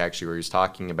Cardone book actually, where he's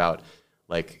talking about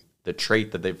like the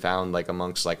trait that they've found like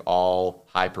amongst like all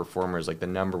high performers, like the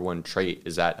number one trait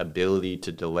is that ability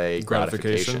to delay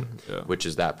gratification. Which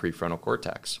is that prefrontal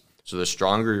cortex. So the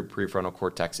stronger your prefrontal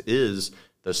cortex is,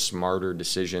 the smarter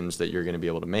decisions that you're going to be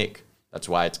able to make. That's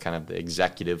why it's kind of the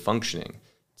executive functioning.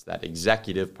 It's that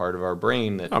executive part of our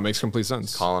brain that makes complete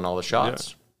sense. Calling all the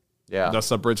shots. Yeah. That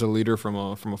separates a leader from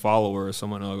a follower,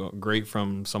 someone great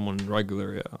from someone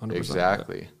regular. Yeah, 100%.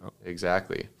 Exactly. Yeah.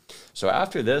 Exactly. So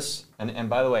after this, and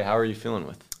by the way, how are you feeling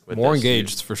with more this?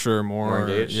 engaged for sure. More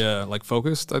engaged. Yeah, like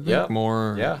focused. I think. Yeah.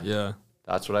 More. Yeah.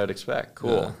 That's what I would expect.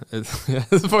 Cool. Yeah.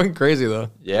 It's fucking crazy though.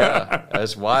 Yeah,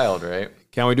 that's wild, right?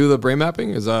 Can we do the brain mapping?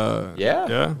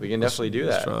 Yeah. We can definitely do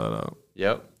that. Let's try that out.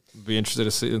 Yep. Be interested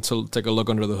to see take a look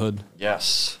under the hood.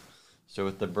 Yes. So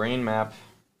with the brain map.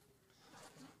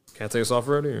 Can I take us off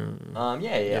already? Or?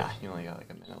 Yeah. You only got like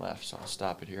a minute left, so I'll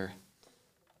stop it here.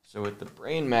 So with the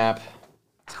brain map.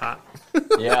 It's hot.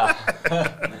 Yeah.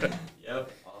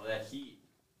 Yep.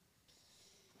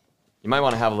 you might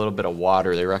want to have a little bit of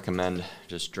water. They recommend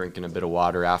just drinking a bit of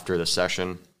water after the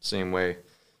session. Same way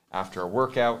after a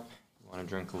workout, you want to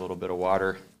drink a little bit of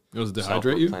water. Does it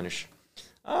dehydrate you?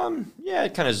 Yeah,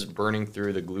 it kind of is burning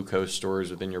through the glucose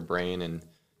stores within your brain, and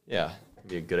yeah, it'd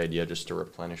be a good idea just to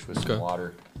replenish with some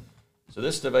water. So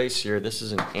this device here, this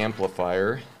is an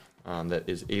amplifier that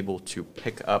is able to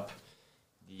pick up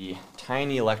the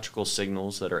tiny electrical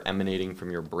signals that are emanating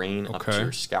from your brain up to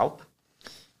your scalp.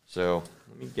 So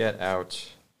let me get out.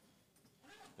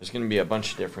 There's going to be a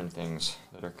bunch of different things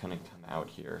that are going to come out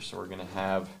here. So we're going to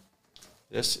have,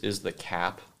 this is the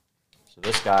cap. So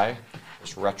this guy,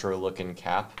 this retro-looking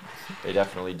cap, they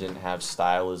definitely didn't have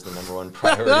style as the #1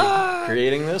 priority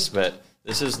creating this, but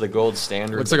this is the gold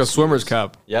standard. It's like a swimmer's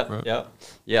cap. Yep, right? yep.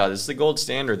 Yeah, this is the gold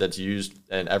standard that's used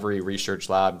in every research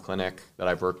lab clinic that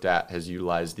I've worked at has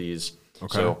utilized these.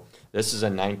 Okay. So this is a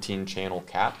 19-channel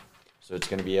cap. So it's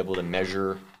going to be able to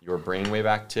measure your brainwave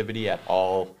activity at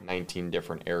all 19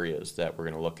 different areas that we're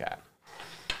going to look at.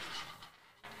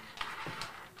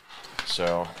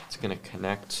 So it's going to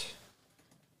connect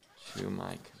to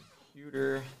my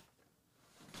computer.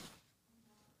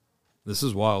 This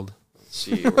is wild. Let's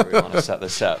see where we want to set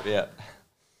this up. Yeah.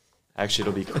 Actually,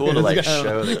 it'll be cool to like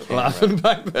show the camera. Laughing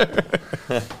back there.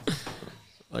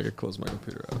 I could close my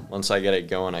computer out. Once I get it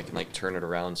going, I can like turn it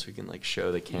around so we can like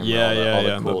show the camera all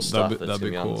the cool stuff that's going to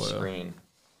be on the screen.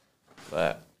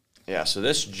 But yeah, so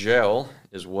this gel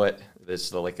is like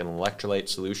an electrolyte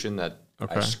solution that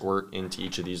I squirt into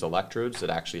each of these electrodes that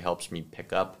actually helps me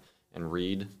pick up and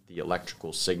read the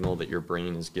electrical signal that your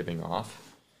brain is giving off.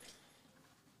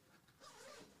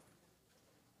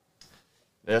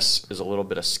 This is a little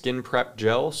bit of skin prep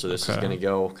gel, so this is going to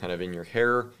go kind of in your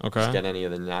hair. Just get any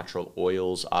of the natural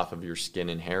oils off of your skin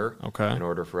and hair in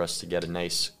order for us to get a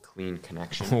nice, clean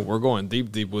connection. Oh, we're going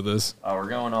deep with this. Oh, we're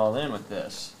going all in with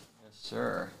this. Yes,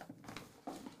 sir.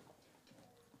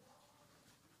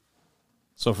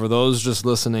 So for those just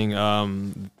listening,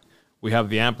 we have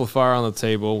the amplifier on the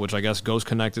table, which I guess goes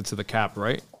connected to the cap,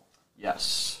 right?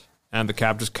 Yes. And the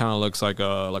cap just kind of looks like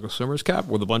a swimmer's cap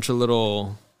with a bunch of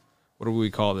little... What do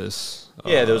we call this?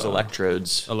 Yeah, those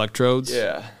electrodes. Electrodes?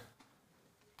 Yeah.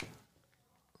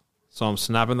 So I'm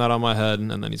snapping that on my head, and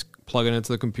then he's plugging it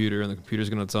into the computer, and the computer's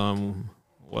going to tell him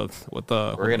what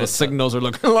the signals are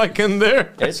looking like in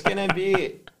there. It's going to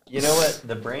be, you know what,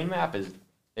 the brain map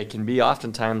it can be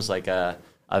oftentimes like a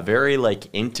very like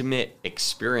intimate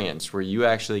experience where you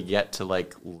actually get to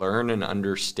like learn and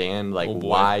understand like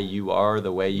why you are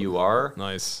the way you are.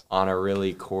 Nice. On a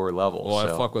really core level. Well, I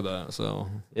fuck with that, so.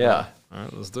 Yeah. All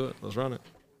right, let's do it. Let's run it.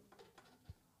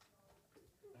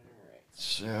 All right,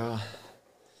 so.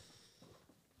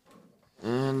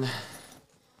 And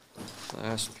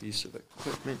last piece of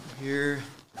equipment here.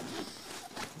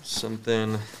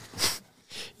 Something.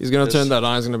 He's going to turn that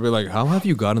on. He's going to be like, how have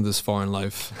you gotten this far in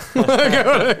life?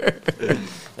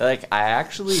 Like, I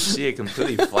actually see it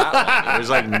completely flat. There's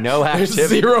like no activity. There's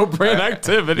zero brain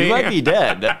activity. You might be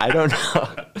dead. I don't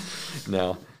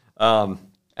know. No.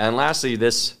 And lastly,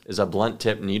 this is a blunt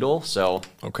tip needle. So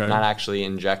I'm not actually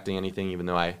injecting anything, even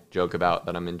though I joke about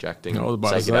that I'm injecting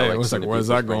psychedelics. I was like, where's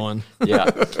that going? Yeah.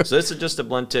 So this is just a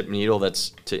blunt tip needle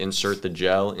that's to insert the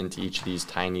gel into each of these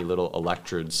tiny little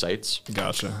electrode sites.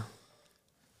 Gotcha.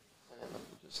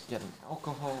 Just get an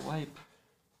alcohol wipe.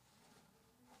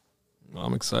 Well,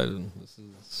 I'm excited.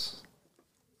 This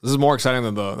is more exciting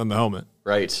than the helmet.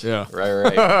 Right. Yeah.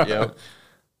 Right. Yep.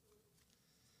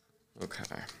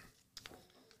 Okay.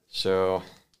 So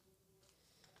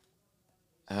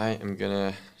I am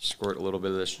gonna squirt a little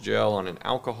bit of this gel on an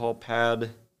alcohol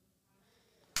pad.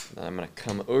 Then I'm gonna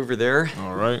come over there.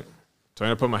 All right. Do I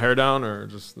need to put my hair down, or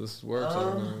just this works?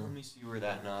 Let me see where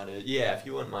that knot is. Yeah, if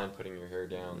you wouldn't mind putting your hair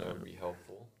down, that would be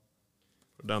helpful.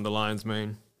 Put down the lines,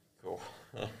 man. Cool.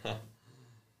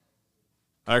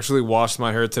 I actually washed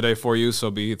my hair today for you,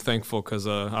 so be thankful, because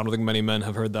I don't think many men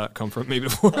have heard that come from me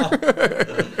before.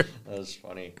 That was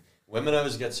funny. Women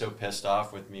always get so pissed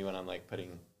off with me when I'm like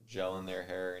putting gel in their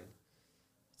hair, and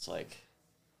it's like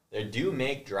they do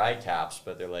make dry caps,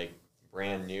 but they're like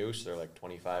brand new, so they're like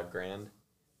 $25,000.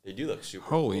 They do look super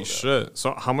Holy cool, shit.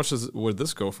 So how much would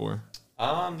this go for?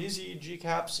 These EEG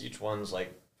caps, each one's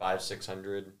like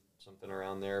 $500-$600, something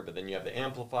around there. But then you have the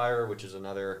amplifier, which is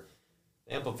another.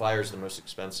 The amplifier is the most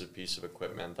expensive piece of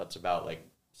equipment. That's about like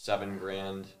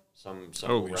 $7,000. Some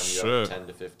will run you up 10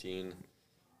 to 15.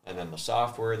 And then the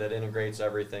software that integrates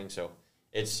everything. So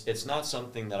it's not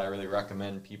something that I really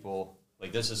recommend people.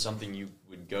 Like, this is something you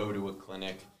would go to a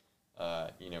clinic,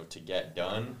 to get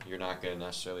done. You're not going to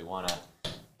necessarily want to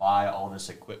buy all this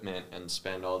equipment and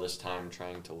spend all this time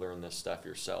trying to learn this stuff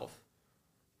yourself.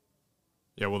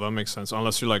 Yeah, well, that makes sense.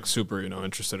 Unless you're like super,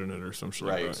 interested in it or some shit.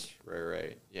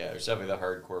 Right. Yeah, there's definitely the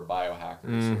hardcore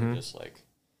biohackers who are just like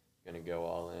gonna go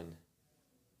all in.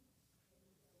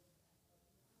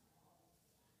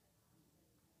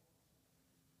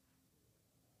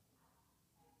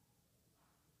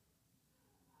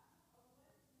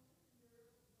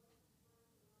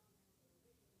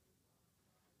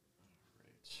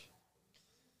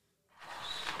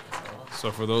 So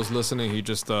for those listening, he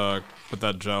just put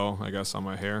that gel, I guess, on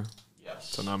my hair. Yes.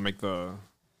 To not make to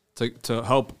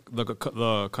help the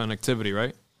connectivity,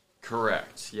 right?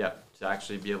 Correct. Yep. To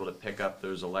actually be able to pick up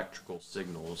those electrical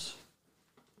signals.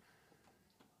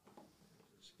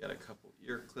 Just got a couple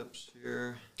ear clips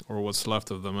here. Or what's left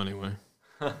of them, anyway.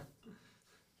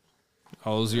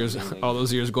 all those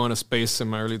years going to space in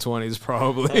my early 20s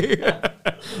probably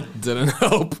didn't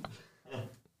help.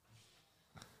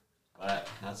 But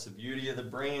that's the beauty of the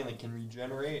brain. It can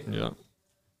regenerate. Yeah.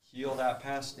 Heal that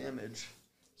past damage,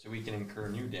 so we can incur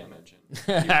new damage.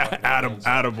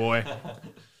 Attaboy.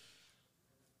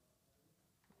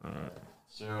 All right.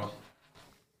 So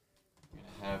I'm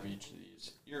gonna have each of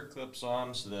these ear clips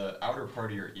on, so the outer part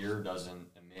of your ear doesn't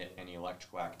emit any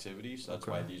electrical activity. So that's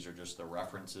why these are just the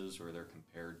references, where they're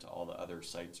compared to all the other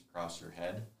sites across your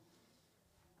head.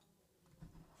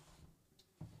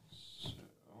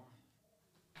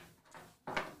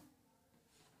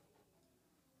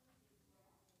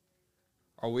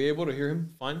 Are we able to hear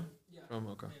him fine? Yeah.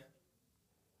 Okay.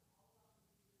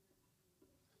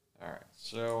 All right,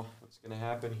 so what's going to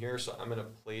happen here, so I'm going to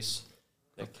place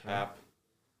the cap.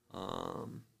 I'll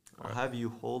have you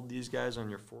hold these guys on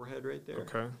your forehead right there.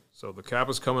 Okay, so the cap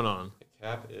is coming on. The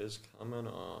cap is coming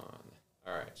on.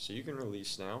 All right, so you can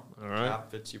release now. All right. The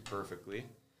cap fits you perfectly.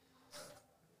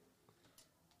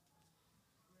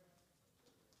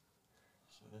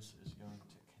 So this is going to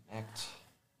connect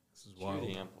to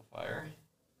the amplifier,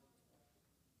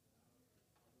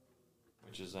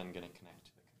 which is then going to connect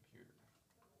to the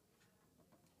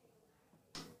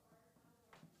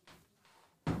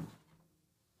computer.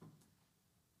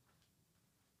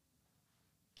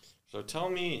 So tell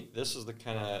me, this is the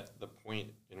kind of the point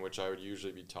in which I would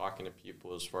usually be talking to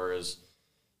people as far as,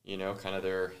 kind of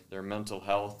their mental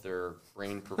health, their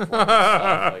brain performance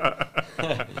stuff.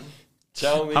 Like,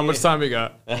 tell me. How much time you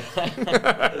got?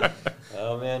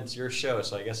 Oh man, it's your show,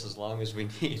 so I guess as long as we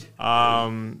need. No,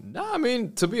 I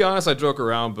mean, to be honest, I joke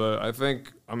around, but I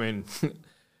think,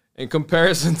 in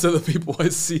comparison to the people I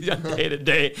see on day to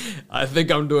day, I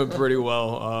think I'm doing pretty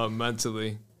well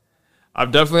mentally. I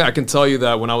can tell you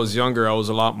that when I was younger, I was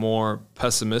a lot more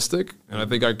pessimistic, and I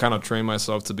think I kind of trained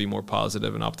myself to be more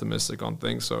positive and optimistic on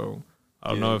things. So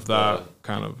I don't know if that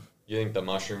kind of. You think the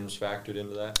mushrooms factored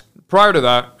into that? Prior to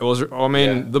that, it was.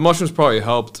 The mushrooms probably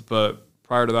helped, but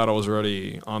prior to that, I was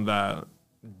already on that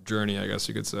journey, I guess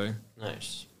you could say.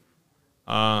 Nice.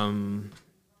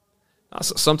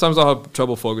 Sometimes I'll have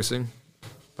trouble focusing,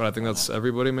 but I think that's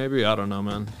everybody. Maybe, I don't know,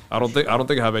 man. I don't think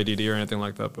I have ADD or anything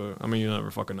like that. But you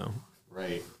never fucking know.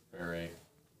 Right.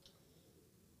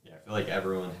 Yeah, I feel like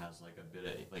everyone has like a bit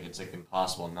of it's like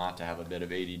impossible not to have a bit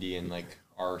of ADD in like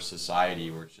our society,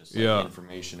 where it's just like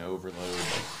information overload,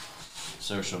 like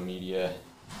social media.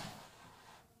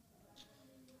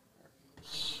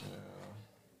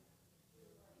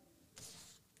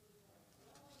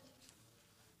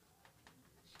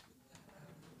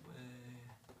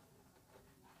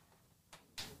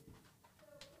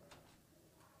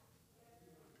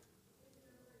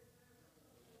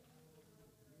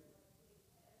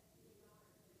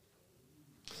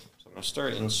 I'm going to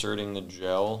start inserting the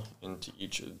gel into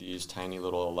each of these tiny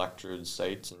little electrode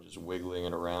sites and just wiggling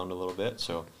it around a little bit.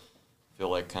 So I feel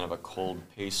like kind of a cold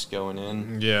paste going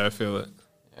in. Yeah, I feel it.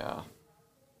 Yeah.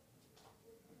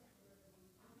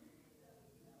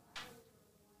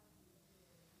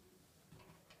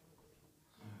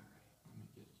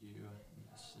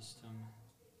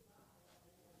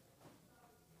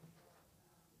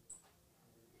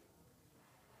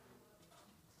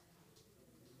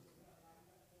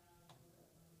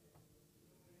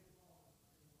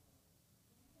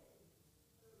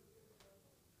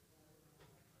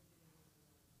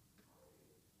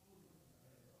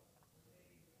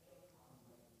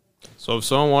 So if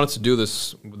someone wanted to do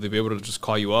this, would they be able to just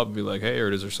call you up and be like, hey,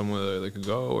 or is there somewhere that they could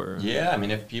go? Or yeah,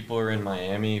 if people are in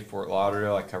Miami, Fort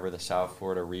Lauderdale, I cover the South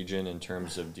Florida region in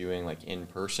terms of doing like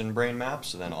in-person brain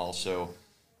maps. And then also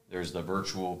there's the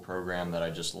virtual program that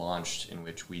I just launched, in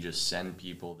which we just send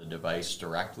people the device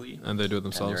directly. And they do it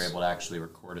themselves. And they're able to actually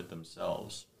record it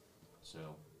themselves. So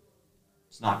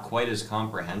it's not quite as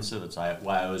comprehensive. It's why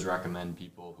I always recommend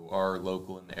people who are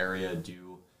local in the area do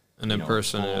an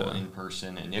in-person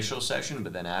in-person initial session,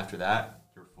 but then after that,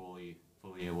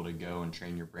 fully able to go and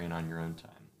train your brain on your own time.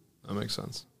 That makes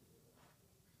sense.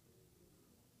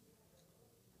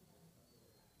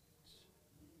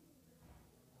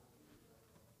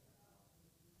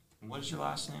 What is your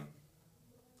last name?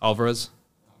 Alvarez.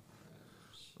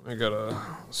 I got a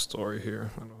story here.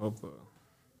 I don't hope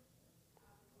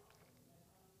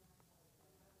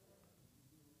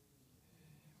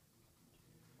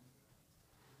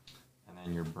And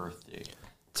then your birth date.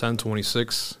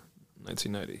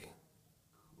 10/26/1990.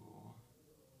 Cool.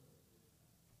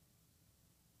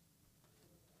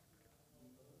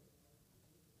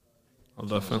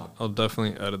 I'll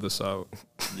definitely edit this out.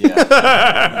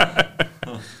 Yeah.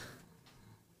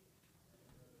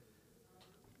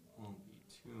 Won't be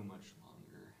too much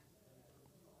longer.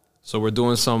 So we're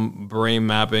doing some brain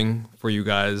mapping for you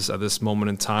guys at this moment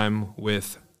in time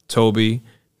with Toby,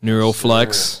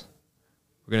 Neuroflex. Sure.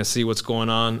 We're going to see what's going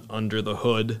on under the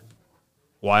hood,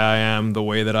 why I am the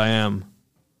way that I am.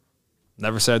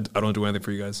 Never said I don't do anything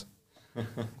for you guys. Brain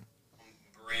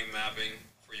mapping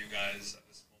for you guys at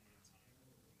this moment in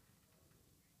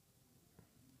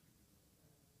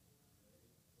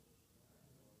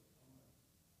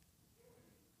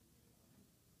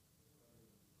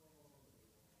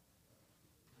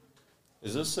time.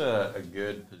 Is this a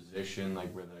good position,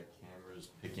 like where the camera's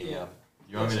picking up?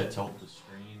 Do you want me to tilt the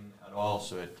screen at all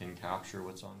so it can capture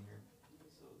what's on here?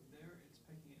 So there it's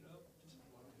picking it up. Just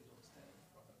why don't you don't stand in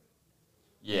front of it?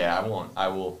 Yeah, I won't. I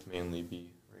will mainly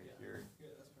be right here. Yeah,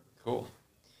 that's perfect. Cool.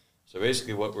 So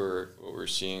basically, what we're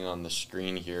seeing on the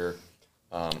screen here.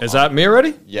 Is that me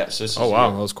already? Yes. This is Oh wow,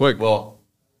 you. that was quick. Well,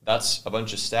 that's a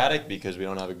bunch of static because we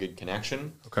don't have a good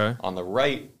connection. Okay. On the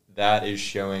right, that is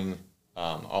showing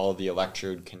all of the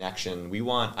electrode connection. We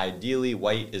want, ideally,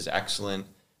 white is excellent,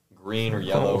 green or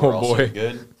yellow are also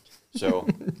good. So,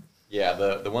 yeah,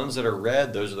 the ones that are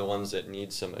red, those are the ones that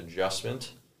need some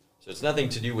adjustment. So it's nothing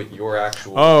to do with your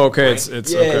actual. Oh, okay. brain.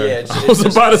 It's yeah, okay. Yeah, it's I was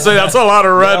just, about to say that's a lot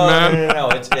of red, man. No.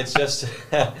 It's just.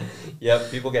 Yeah,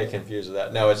 people get confused with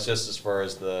that. No, it's just as far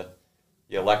as the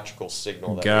electrical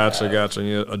signal. That Gotcha.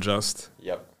 You adjust.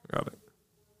 Yep. Got it.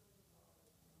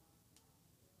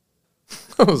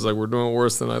 I was like, we're doing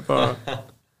worse than I thought.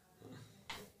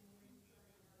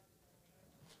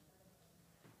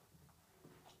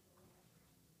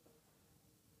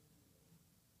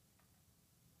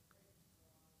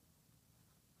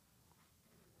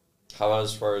 How about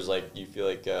as far as like you feel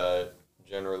like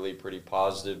generally pretty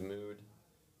positive mood?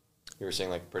 You were saying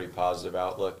like pretty positive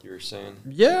outlook. You were saying.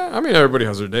 Yeah, I mean everybody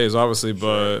has their days, obviously,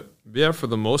 but yeah, for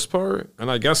the most part, and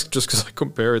I guess just because I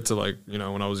compare it to like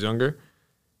when I was younger,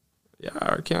 yeah,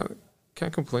 I can't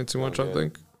complain too much. I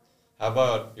think. How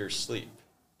about your sleep?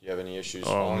 Do you have any issues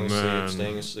falling asleep,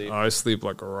 staying asleep? I sleep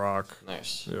like a rock.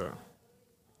 Nice. Yeah,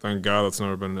 thank God that's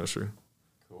never been an issue.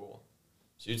 Cool.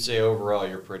 So you'd say overall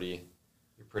you're pretty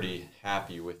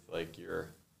happy with like your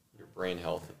brain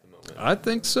health at the moment. I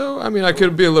think so. I mean, I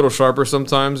could be a little sharper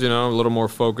sometimes, a little more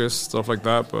focused, stuff like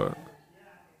that, but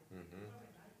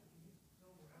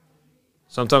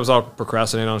sometimes I'll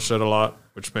procrastinate on shit a lot,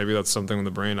 which maybe that's something with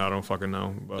the brain. I don't fucking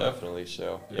know. But definitely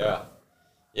so. Yeah.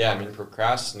 I mean,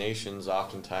 procrastinations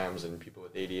oftentimes, and people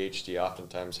with ADHD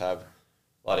oftentimes have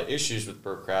a lot of issues with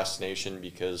procrastination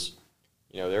because,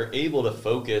 they're able to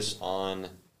focus on,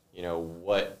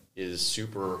 what is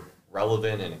super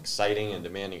relevant and exciting and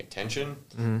demanding attention.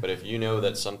 Mm-hmm. But if you know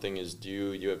that something is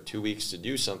due, you have 2 weeks to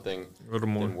do something,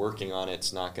 then working on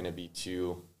it's not going to be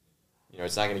too,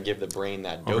 it's not going to give the brain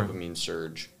that dopamine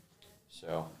surge.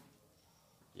 So,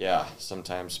 yeah,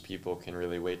 sometimes people can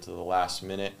really wait till the last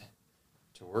minute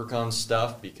to work on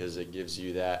stuff because it gives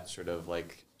you that sort of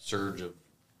like surge of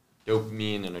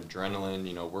dopamine and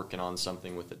adrenaline, working on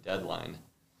something with a deadline.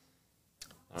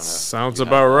 I don't know. Sounds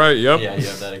about right. Yep. Yeah, you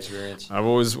have that experience. I've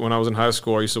always, when I was in high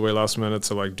school, I used to wait last minute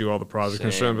to like do all the projects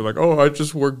and shit and be like, oh, I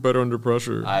just work better under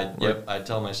pressure. I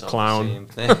tell myself clown.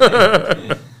 the same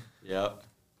thing. Yep.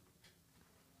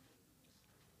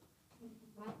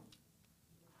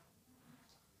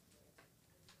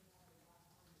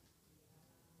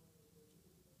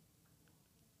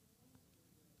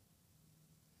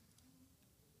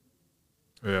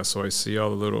 Yeah, so I see all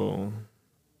the little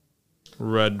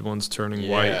red ones turning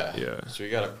white. Yeah. So we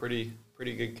got a pretty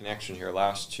good connection here.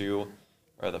 Last two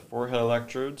are the forehead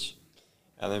electrodes.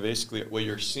 And then basically what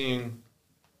you're seeing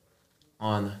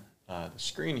on the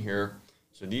screen here,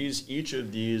 so each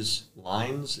of these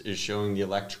lines is showing the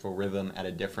electrical rhythm at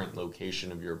a different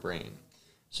location of your brain.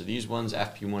 So these ones,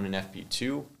 FP1 and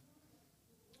FP2,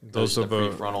 those are the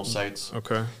prefrontal sites.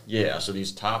 Okay. Yeah, so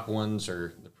these top ones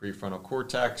are the prefrontal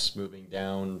cortex, moving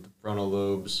down the frontal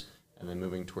lobes, and then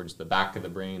moving towards the back of the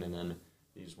brain, and then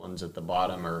these ones at the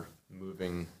bottom are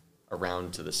moving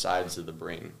around to the sides of the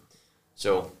brain.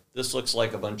 So this looks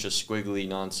like a bunch of squiggly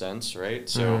nonsense, right?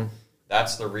 So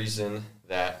that's the reason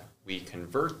that we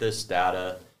convert this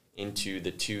data into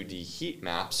the 2D heat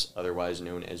maps, otherwise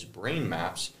known as brain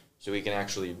maps, so we can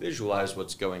actually visualize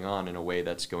what's going on in a way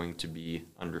that's going to be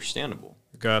understandable.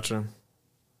 Gotcha.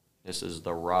 This is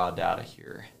the raw data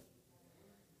here.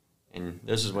 And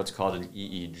this is what's called an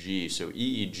EEG. So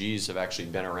EEGs have actually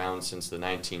been around since the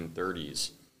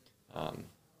 1930s.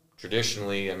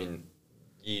 Traditionally, I mean,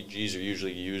 EEGs are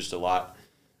usually used a lot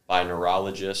by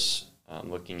neurologists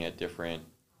looking at different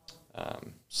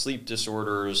sleep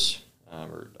disorders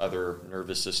or other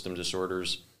nervous system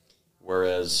disorders.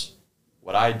 Whereas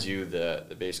what I do,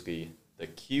 basically the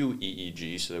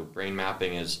QEEG, so brain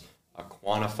mapping is a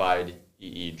quantified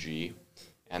EEG,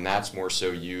 and that's more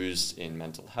so used in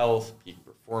mental health, peak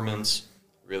performance,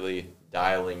 really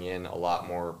dialing in a lot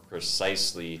more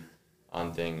precisely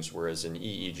on things, whereas an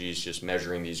EEG is just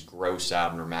measuring these gross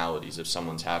abnormalities if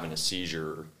someone's having a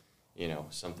seizure or,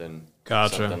 something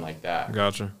like that.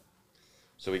 Gotcha.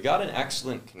 So we got an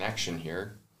excellent connection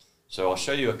here. So I'll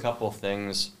show you a couple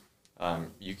things.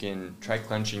 You can try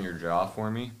clenching your jaw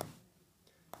for me.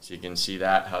 So you can see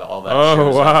that, how all that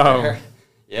shows up there.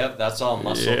 Yep, that's all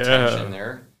muscle tension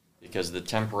there, because the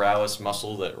temporalis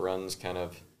muscle that runs kind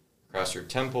of across your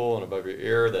temple and above your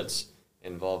ear that's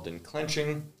involved in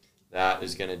clenching, that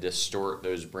is going to distort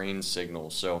those brain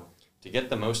signals. So to get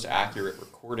the most accurate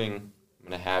recording, I'm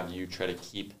going to have you try to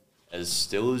keep as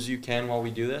still as you can while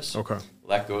we do this. Okay.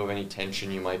 Let go of any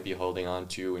tension you might be holding on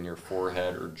to in your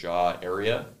forehead or jaw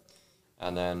area.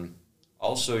 And then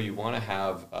also you want to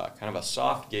have kind of a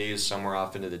soft gaze somewhere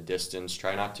off into the distance.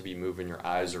 Try not to be moving your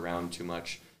eyes around too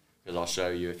much, because I'll show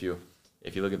you if you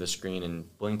look at the screen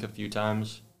and blink a few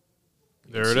times.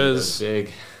 There it is.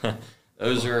 Big.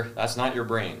 That's not your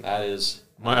brain. That is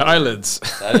my eyelids.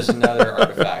 That is another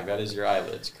artifact. That is your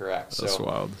eyelids, correct. That's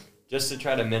wild. Just to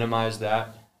try to minimize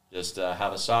that, just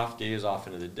have a soft gaze off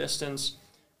into the distance.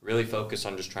 Really focus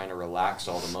on just trying to relax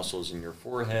all the muscles in your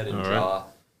forehead and jaw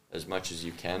as much as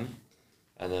you can.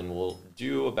 And then we'll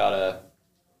do about a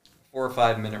 4 or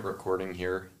 5 minute recording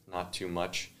here, not too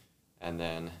much. And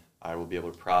then I will be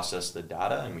able to process the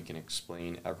data and we can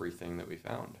explain everything that we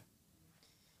found.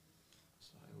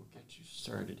 So I will get you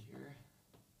started here.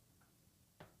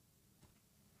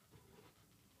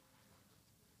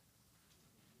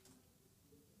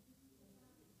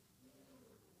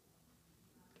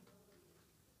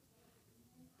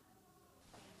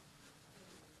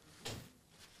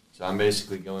 So I'm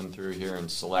basically going through here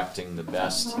and selecting the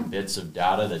best bits of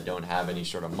data that don't have any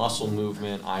sort of muscle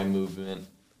movement, eye movement,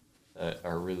 that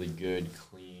are really good,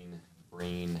 clean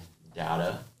brain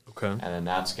data. Okay. And then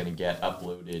that's going to get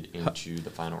uploaded into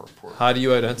the final report. How do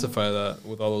you identify that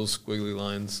with all those squiggly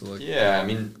lines? Yeah, I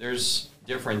mean, there's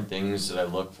different things that I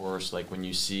look for. So like when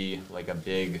you see like a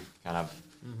big kind of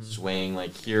swaying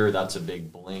like here, that's a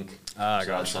big blink. So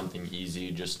that's something easy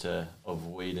just to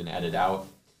avoid and edit out.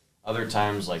 Other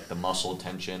times, like the muscle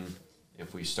tension,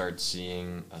 if we start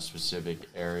seeing a specific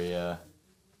area,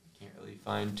 I can't really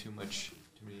find too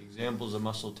many examples of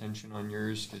muscle tension on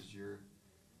yours, because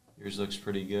yours looks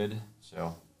pretty good.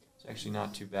 So it's actually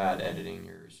not too bad editing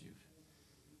yours.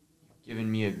 You've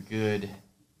given me a good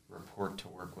report to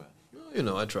work with.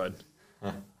 Well, I tried.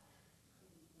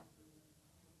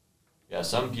 Yeah,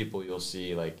 some people you'll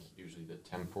see, like usually the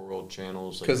temporal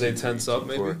channels. Because they tense up,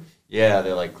 maybe? Yeah,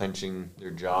 they're like clenching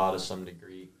their jaw to some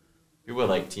degree. People with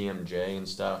like TMJ and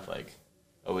stuff, like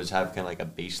always have kind of like a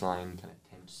baseline kind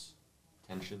of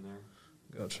tension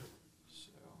there. Gotcha.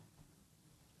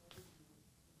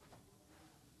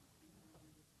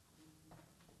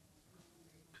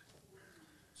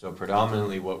 So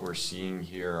predominantly what we're seeing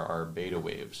here are beta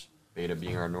waves. Beta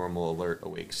being our normal alert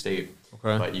awake state.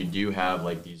 Okay. But you do have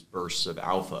like these bursts of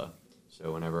alpha.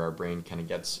 So whenever our brain kind of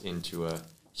gets into a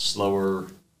slower,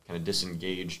 kind of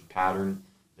disengaged pattern,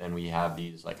 then we have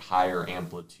these like higher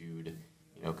amplitude,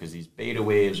 because these beta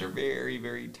waves are very,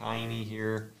 very tiny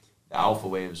here. The alpha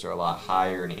waves are a lot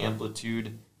higher in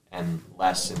amplitude and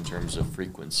less in terms of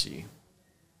frequency.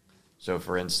 So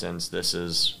for instance, this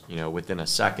is, within a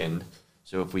second.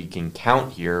 So if we can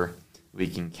count here, we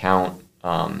can count,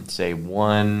 say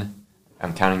 1,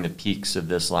 I'm counting the peaks of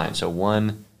this line. So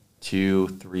 1, 2,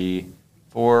 3,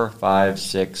 4, 5,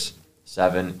 6,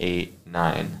 7, 8,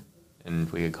 9.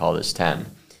 And we could call this 10.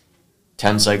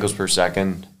 10 cycles per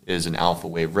second is an alpha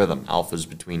wave rhythm. Alpha is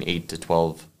between 8 to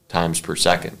 12 times per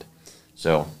second.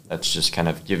 So that's just kind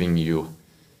of giving you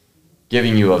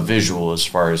a visual as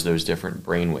far as those different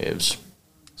brain waves.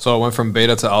 So it went from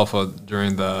beta to alpha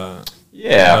during the...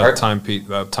 Yeah.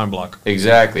 Time block.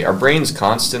 Exactly. Our brain's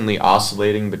constantly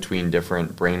oscillating between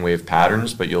different brainwave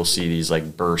patterns, but you'll see these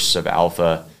like bursts of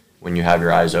alpha when you have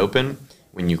your eyes open.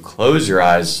 When you close your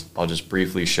eyes, I'll just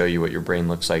briefly show you what your brain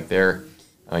looks like there.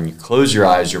 When you close your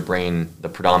eyes, your brain, the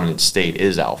predominant state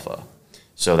is alpha.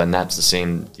 So then that's the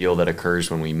same deal that occurs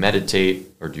when we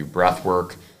meditate or do breath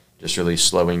work, just really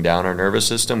slowing down our nervous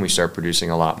system. We start producing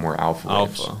a lot more alpha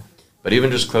waves. But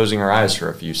even just closing our eyes for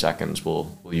a few seconds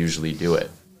will usually do it.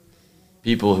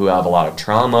 People who have a lot of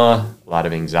trauma, a lot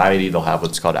of anxiety, they'll have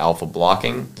what's called alpha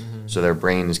blocking. Mm-hmm. So their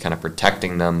brain is kind of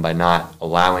protecting them by not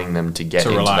allowing them to get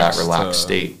into that relaxed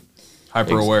state.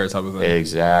 Hyper-aware type of thing.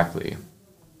 Exactly.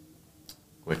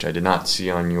 Which I did not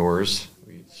see on yours.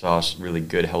 We saw really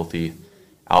good, healthy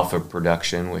alpha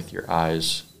production with your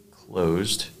eyes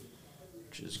closed,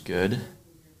 which is good.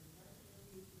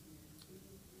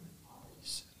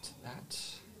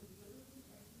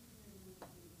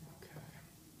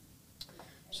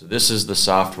 So this is the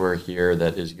software here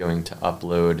that is going to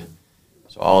upload.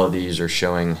 So all of these are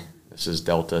showing, this is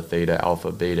delta, theta,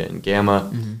 alpha, beta, and gamma.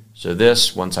 Mm-hmm. So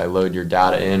this, once I load your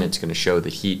data in, it's going to show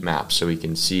the heat map so we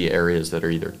can see areas that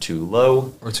are either too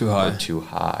low or too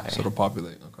high. So it'll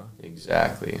populate, okay.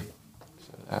 Exactly.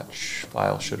 So that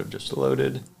file should have just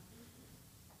loaded.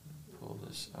 Pull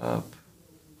this up.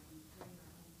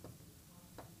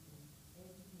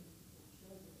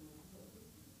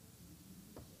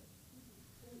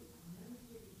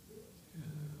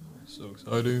 So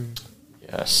exciting.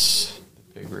 Yes,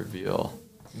 the big reveal.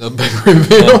 The big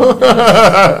reveal.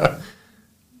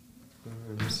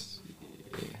 Let's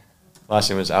see. Last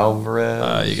name was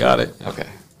Alvarez. You got it. Okay.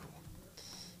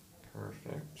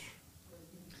 Perfect.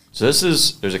 So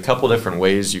there's a couple different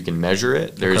ways you can measure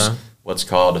it. There's what's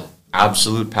called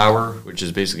absolute power, which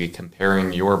is basically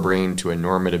comparing your brain to a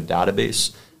normative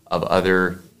database of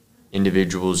other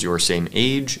individuals your same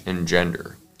age and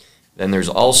gender. Then there's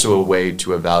also a way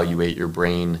to evaluate your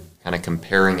brain, kind of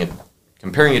comparing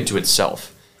it to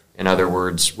itself. In other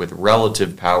words, with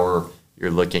relative power,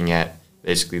 you're looking at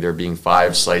basically there being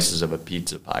 5 slices of a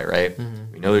pizza pie, right?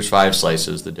 Mm-hmm. We know there's 5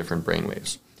 slices, the different brain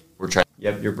waves.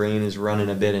 Your brain is running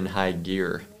a bit in high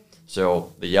gear.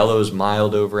 So the yellow is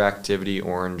mild overactivity,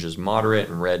 orange is moderate,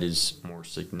 and red is more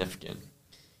significant.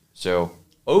 So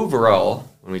overall,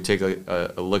 when we take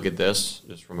a look at this,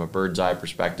 just from a bird's eye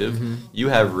perspective, you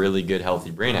have really good,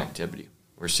 healthy brain activity.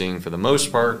 We're seeing, for the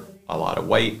most part, a lot of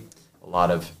white, a lot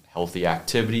of healthy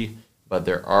activity, but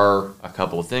there are a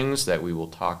couple of things that we will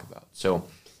talk about. So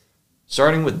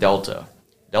starting with delta.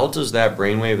 Delta is that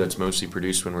brainwave that's mostly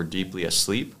produced when we're deeply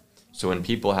asleep. So when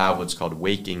people have what's called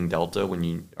waking delta, when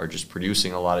you are just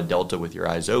producing a lot of delta with your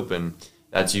eyes open,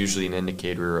 that's usually an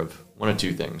indicator of one of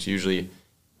two things. Usually,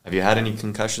 have you had any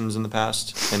concussions in the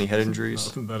past? Any head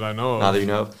injuries? Not that I know of. Not that you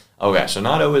know of? Okay, so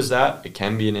not always that. It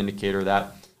can be an indicator of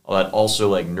that. Also,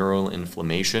 like neural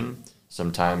inflammation.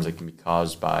 Sometimes it can be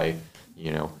caused by,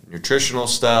 nutritional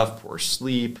stuff, poor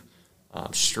sleep,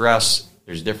 stress.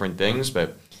 There's different things,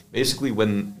 but basically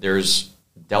when there's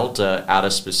delta at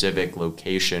a specific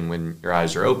location when your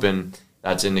eyes are open,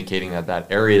 that's indicating that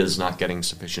area is not getting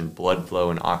sufficient blood flow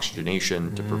and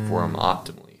oxygenation to perform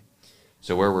optimally.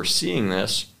 So where we're seeing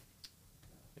this,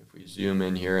 if we zoom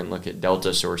in here and look at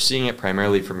delta, so we're seeing it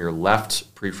primarily from your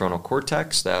left prefrontal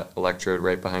cortex, that electrode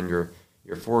right behind your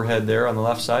forehead there on the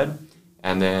left side,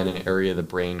 and then an area of the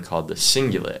brain called the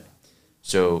cingulate.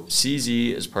 So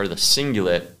CZ is part of the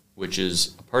cingulate, which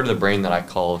is a part of the brain that I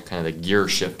call kind of the gear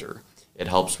shifter. It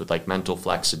helps with like mental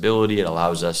flexibility. It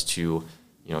allows us to,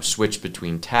 switch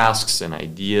between tasks and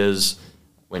ideas.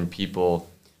 When people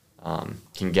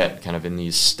can get kind of in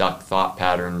these stuck thought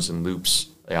patterns and loops,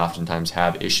 they oftentimes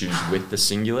have issues with the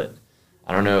cingulate.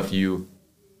 I don't know if you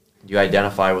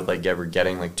identify with like ever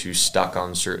getting like too stuck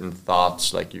on certain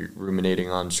thoughts, like you're ruminating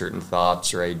on certain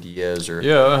thoughts or ideas, or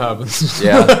yeah, that happens.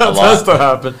 Yeah, that has to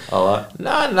happen. A lot.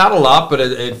 Not a lot, but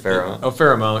a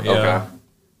fair amount. Yeah. Okay.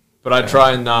 But I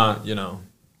try and not,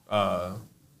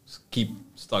 keep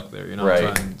stuck there.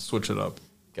 Right. Try and switch it up.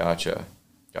 Gotcha.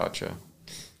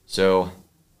 So,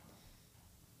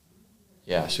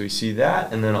 yeah, so we see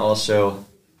that, and then also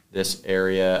this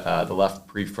area, the left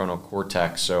prefrontal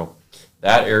cortex. So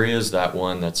that area is that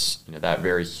one that's, that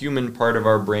very human part of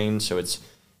our brain. So it's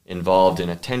involved in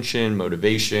attention,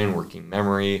 motivation, working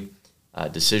memory,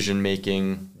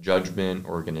 decision-making, judgment,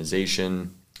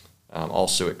 organization,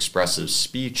 also expressive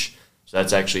speech. So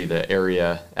that's actually the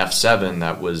area F7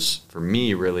 that was, for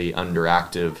me, really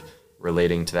underactive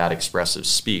relating to that expressive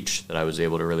speech that I was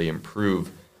able to really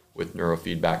improve with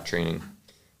neurofeedback training.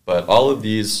 But all of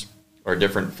these are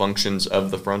different functions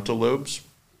of the frontal lobes.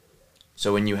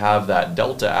 So when you have that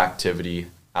delta activity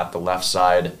at the left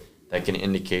side, that can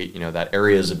indicate, that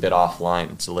area is a bit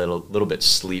offline. It's a little bit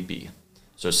sleepy.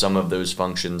 So some of those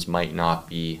functions might not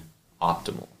be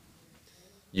optimal.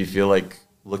 You feel like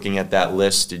looking at that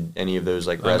list, did any of those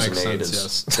resonate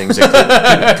as things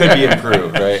that could be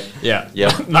improved, right? Yeah. Yeah.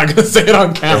 I'm not gonna say it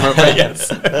on camera, but yes.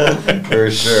 For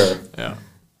sure. Yeah.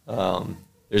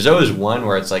 There's always one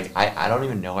where it's I don't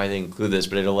even know why they include this,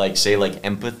 but it'll say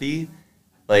empathy,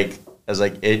 as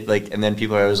and then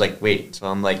people are always wait, so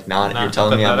I'm not you're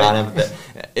telling me I'm not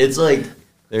empathetic. It's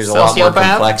there's a lot more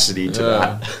complexity to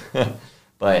that.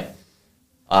 But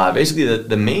basically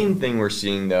the main thing we're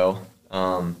seeing though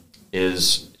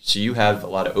is, so you have a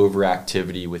lot of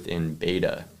overactivity within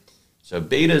beta. So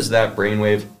beta is that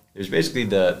brainwave. There's basically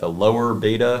the lower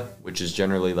beta, which is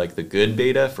generally the good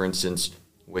beta. For instance,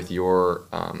 with your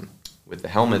with the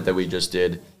helmet that we just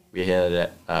did, we had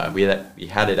it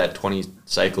at 20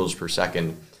 cycles per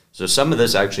second. So some of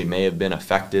this actually may have been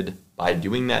affected by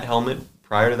doing that helmet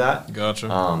prior to that.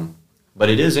 Gotcha. But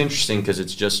it is interesting because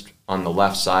it's just on the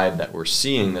left side that we're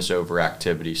seeing this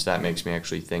overactivity. So that makes me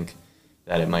actually think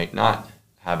that it might not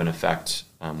have an effect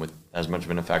with as much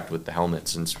of an effect with the helmet,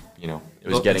 since it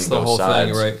was getting both whole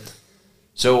sides. Thing, right?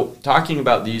 So talking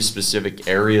about these specific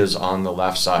areas on the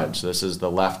left side, so this is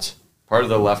the left part of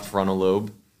the left frontal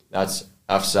lobe. That's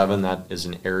F7. That is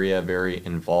an area very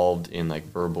involved in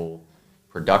verbal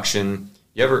production.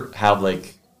 You ever have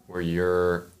where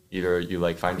you're either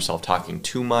you find yourself talking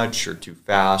too much or too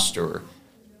fast, or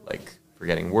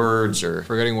forgetting words or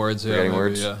forgetting words?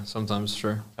 Words? Yeah, sometimes,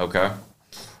 sure. Okay.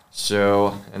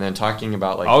 So, and then talking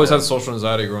about I always had social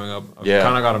anxiety growing up. I've Yeah.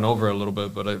 kind of gotten over it a little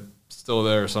bit, but it's still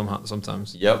there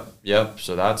sometimes. Yep.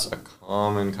 So that's a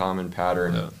common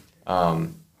pattern.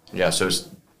 Yeah. So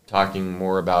talking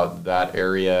more about that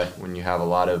area when you have a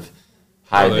lot of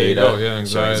high beta, anxiety.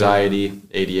 so anxiety,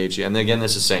 ADHD. And again,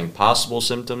 this is saying possible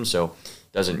symptoms, so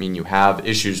doesn't mean you have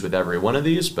issues with every one of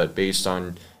these, but based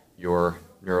on your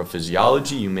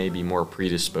neurophysiology, you may be more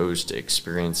predisposed to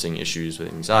experiencing issues with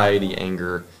anxiety,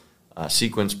 anger,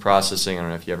 sequence processing. I don't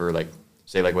know if you ever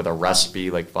say with a recipe,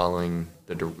 following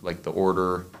the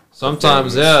order.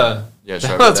 Sometimes, yeah. Yeah,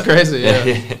 that's crazy.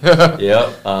 Yeah.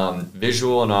 Yep.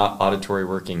 Visual and auditory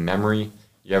working memory.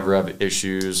 You ever have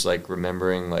issues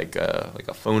remembering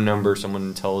a phone number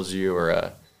someone tells you,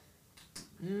 or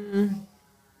your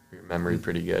memory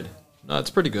pretty good? No, it's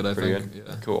pretty good. I think. Good?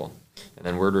 Yeah. Cool. And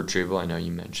then word retrieval. I know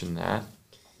you mentioned that.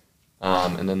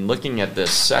 And then looking at the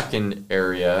second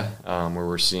area where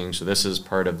we're seeing, so this is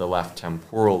part of the left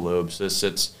temporal lobe. So this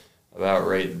sits about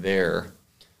right there.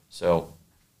 So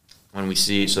when we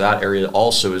see, so that area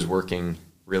also is working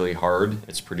really hard.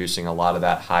 It's producing a lot of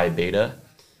that high beta.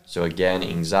 So again,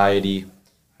 anxiety,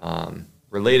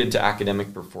 related to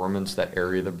academic performance, that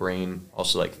area of the brain,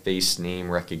 also face name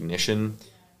recognition.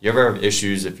 You ever have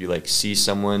issues if you see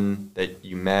someone that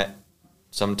you met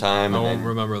sometime? I won't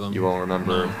remember them. You won't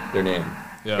remember their name.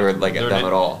 Yeah. Or them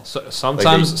at all. So,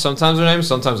 sometimes their names,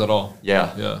 sometimes at all.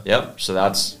 Yeah. Yeah. Yep. So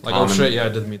that's oh shit, yeah, I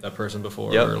did meet that person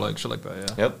before, Yep. or shit like that,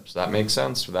 yeah. Yep. So that makes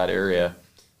sense for that area.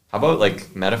 How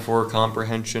about metaphor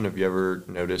comprehension? Have you ever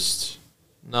noticed?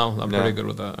 No, I'm pretty good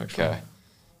with that, actually. Okay.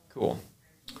 Cool.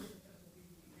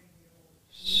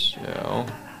 So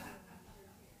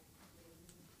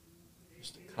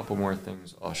just a couple more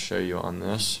things I'll show you on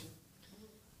this.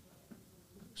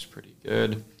 Looks pretty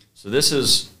good. So this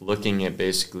is looking at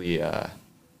basically the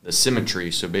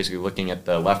symmetry. So basically looking at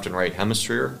the left and right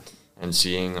hemisphere and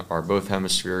seeing, are both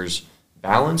hemispheres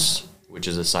balanced, which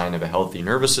is a sign of a healthy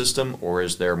nervous system, or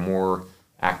is there more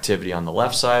activity on the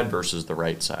left side versus the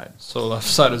right side? So left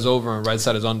side is over and right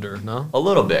side is under, no? A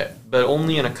little bit, but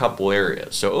only in a couple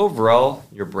areas. So overall,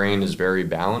 your brain is very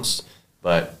balanced,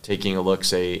 but taking a look,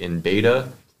 say, in beta,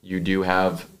 you do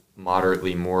have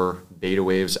moderately more beta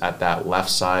waves at that left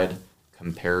side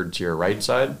compared to your right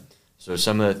side. So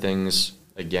some of the things,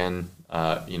 again,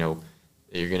 that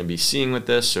you're going to be seeing with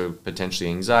this, so potentially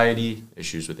anxiety,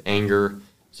 issues with anger,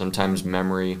 sometimes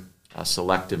memory,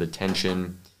 selective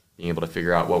attention, being able to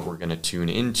figure out what we're going to tune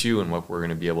into and what we're going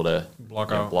to be able to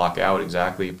block out,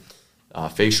 exactly.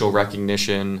 Facial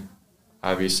recognition,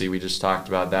 obviously we just talked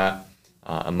about that.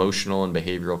 Emotional and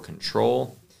behavioral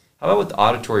control. How about with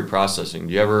auditory processing?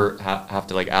 Do you ever have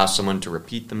to ask someone to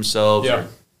repeat themselves? Yeah.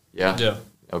 Yeah? Yeah.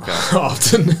 Okay.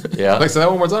 Often. Yeah. Say that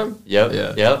one more time? Yep.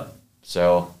 Yeah. Yep.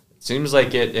 So it seems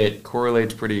like it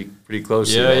correlates pretty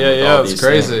closely. Yeah. It's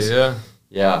crazy. Things. Yeah.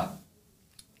 Yeah.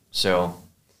 So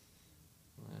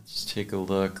let's take a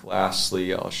look.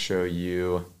 Lastly, I'll show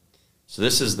you. So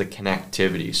this is the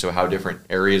connectivity. So how different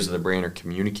areas of the brain are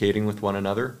communicating with one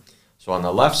another. So on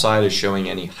the left side is showing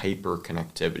any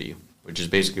hyperconnectivity, which is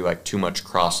basically like too much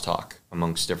crosstalk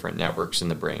amongst different networks in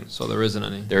the brain. So there isn't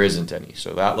any. There isn't any.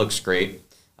 So that looks great.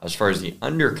 As far as the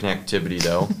underconnectivity,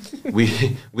 though,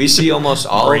 we see almost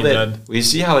all Brain of it. dead. We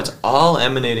see how it's all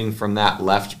emanating from that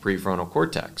left prefrontal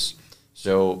cortex.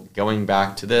 So going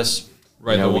back to this,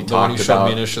 Right, you know, the one you showed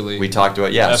me initially. We talked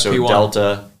about, yeah, so FP1.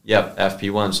 delta,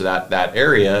 FP1. So that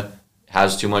area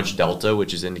has too much delta,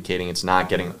 which is indicating it's not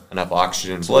getting enough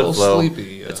oxygen and blood flow. Sleepy,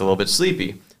 yeah. It's a little bit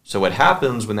sleepy. So what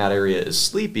happens when that area is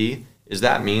sleepy is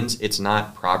that means it's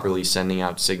not properly sending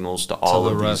out signals to all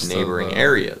of these neighboring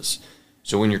areas.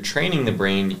 So when you're training the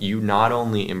brain, you not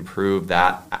only improve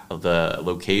the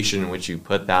location in which you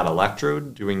put that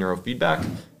electrode doing neurofeedback,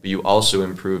 but you also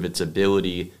improve its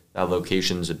ability, that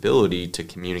location's ability to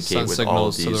communicate with all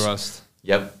of these. To the rest.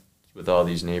 Yep, with all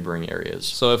these neighboring areas.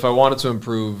 So if I wanted to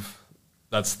improve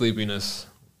that sleepiness,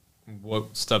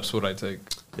 what steps would I take?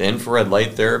 The infrared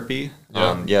light therapy,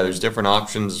 there's different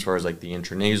options as far as like the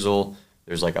intranasal.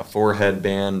 There's like a forehead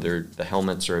band. The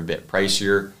helmets are a bit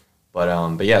pricier. But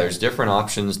yeah, there's different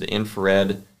options. The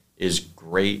infrared is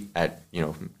great at, you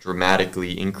know,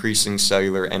 dramatically increasing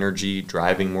cellular energy,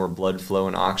 driving more blood flow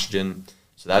and oxygen.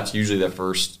 So that's usually the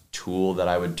first tool that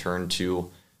I would turn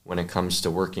to when it comes to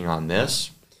working on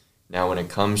this. Now, when it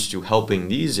comes to helping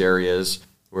these areas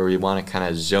where we want to kind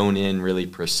of zone in really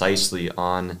precisely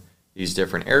on these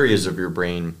different areas of your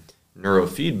brain,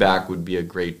 neurofeedback would be a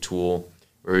great tool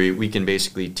where we can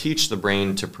basically teach the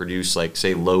brain to produce, like,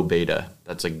 say, low beta.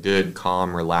 That's a good,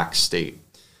 calm, relaxed state.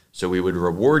 So we would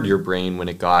reward your brain when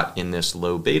it got in this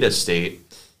low beta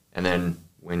state, and then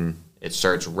when it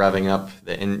starts revving up,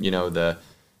 the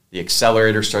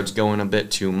accelerator starts going a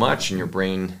bit too much, and your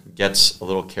brain gets a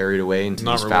little carried away into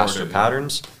these faster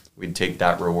patterns, we'd take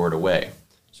that reward away.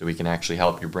 So we can actually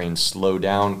help your brain slow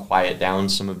down, quiet down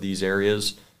some of these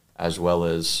areas, as well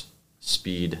as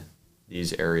speed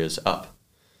these areas up.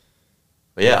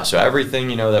 But yeah, so everything,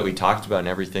 you know, that we talked about and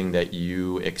everything that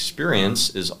you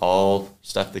experience is all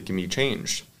stuff that can be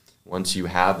changed. Once you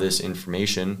have this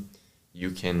information,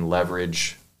 you can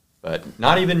leverage, but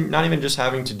not even just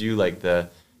having to do like the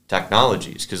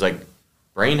technologies, because like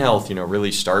brain health, you know,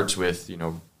 really starts with, you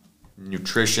know,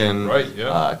 nutrition,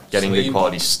 getting good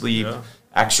quality sleep,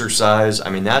 exercise. I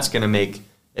mean, that's going to make,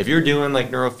 if you're doing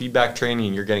like neurofeedback training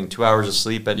and you're getting 2 hours of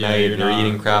sleep at night and you're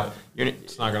eating crap, you're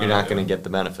not going to get the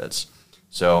benefits.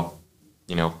 So,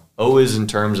 you know, always in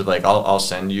terms of like, I'll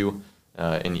send you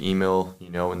an email, you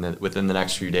know, within the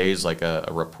next few days, like a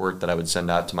report that I would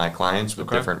send out to my clients with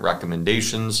different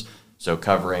recommendations. So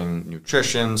covering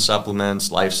nutrition, supplements,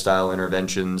 lifestyle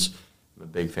interventions. I'm a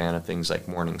big fan of things like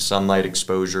morning sunlight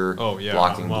exposure,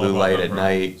 blocking blue light at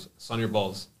night. Sun your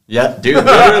balls. Yeah, dude,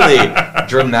 literally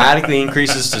dramatically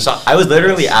increases to sun. I was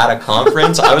literally at a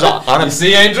conference. I was on a... You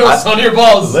see, Angel? Sun your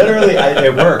balls. Literally,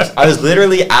 it works. I was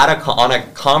literally on a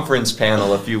conference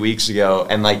panel a few weeks ago,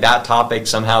 and like that topic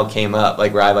somehow came up,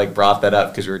 like where I like brought that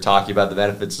up because we were talking about the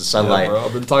benefits of sunlight. Yeah, bro,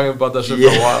 I've been talking about that shit for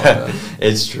a while. Man.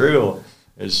 It's true.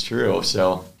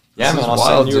 So, yeah, man, I'll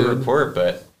send you a report,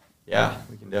 but yeah,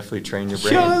 we can definitely train your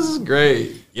brain. Yeah, this is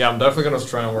great. Yeah, I'm definitely going to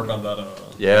try and work on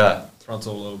that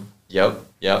frontal lobe. Yep.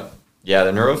 Yeah,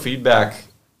 the neurofeedback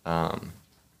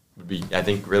would be, I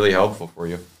think, really helpful for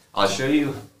you. I'll show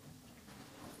you.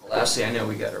 Lastly, I know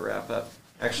we got to wrap up.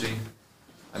 Actually,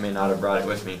 I may not have brought it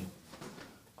with me.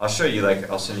 I'll show you,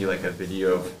 I'll send you like a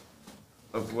video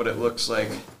of what it looks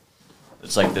like.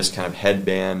 It's like this kind of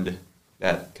headband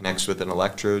that connects with an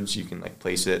electrode, so you can like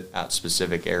place it at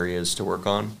specific areas to work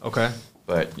on. Okay.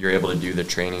 But you're able to do the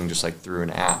training just like through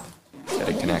an app that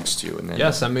it connects to, and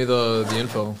then send me the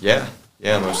info.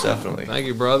 Yeah, most definitely. Thank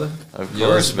you, brother. Of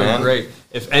course, man. Been great.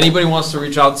 If anybody wants to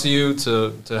reach out to you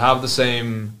to have the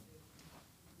same...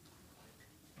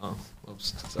 Oh,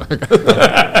 oops. Sorry.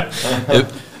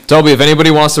 Toby, if anybody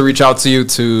wants to reach out to you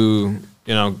to,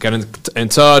 you know, get in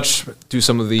touch, do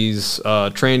some of these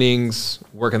trainings,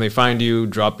 where can they find you?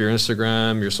 Drop your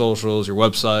Instagram, your socials, your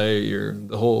website,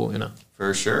 the whole, you know.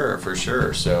 For sure.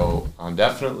 So I'm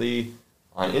definitely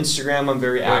on Instagram. I'm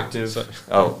very active.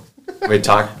 Wait,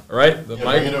 talk. All right, the mic.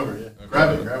 Bring it over.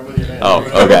 Grab it with your hand. Oh,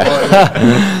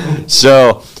 okay.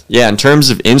 So, yeah, in terms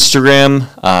of Instagram,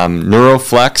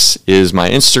 Neuroflex is my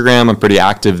Instagram. I'm pretty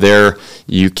active there.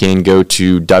 You can go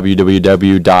to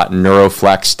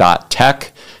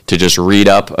www.neuroflex.tech to just read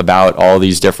up about all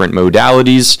these different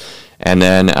modalities. And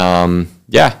then,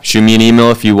 shoot me an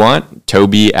email if you want,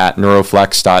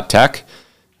 toby@neuroflex.tech.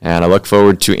 And I look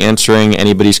forward to answering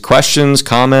anybody's questions,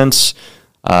 comments.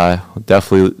 I'll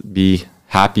definitely be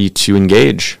happy to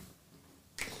engage.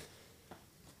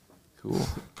 Cool.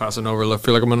 Passing over. I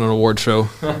feel like I'm in an award show.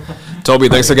 Toby,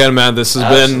 thanks again, man. This has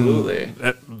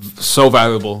been so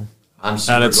valuable. I'm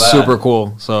super and it's glad. super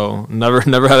cool. So never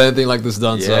had anything like this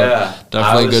done. Yeah. So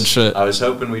definitely good shit. I was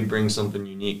hoping we'd bring something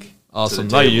unique. Awesome.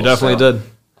 To the table, you definitely did.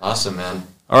 Awesome, man.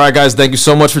 All right, guys. Thank you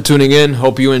so much for tuning in.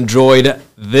 Hope you enjoyed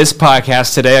this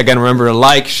podcast today. Again, remember to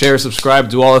like, share, subscribe,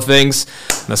 do all the things.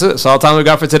 That's it. That's all the time we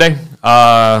got for today.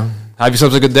 Have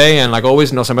yourselves a good day. And like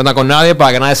always, no se metan con nadie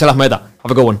para que nadie se las meta.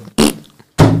 Have a good one.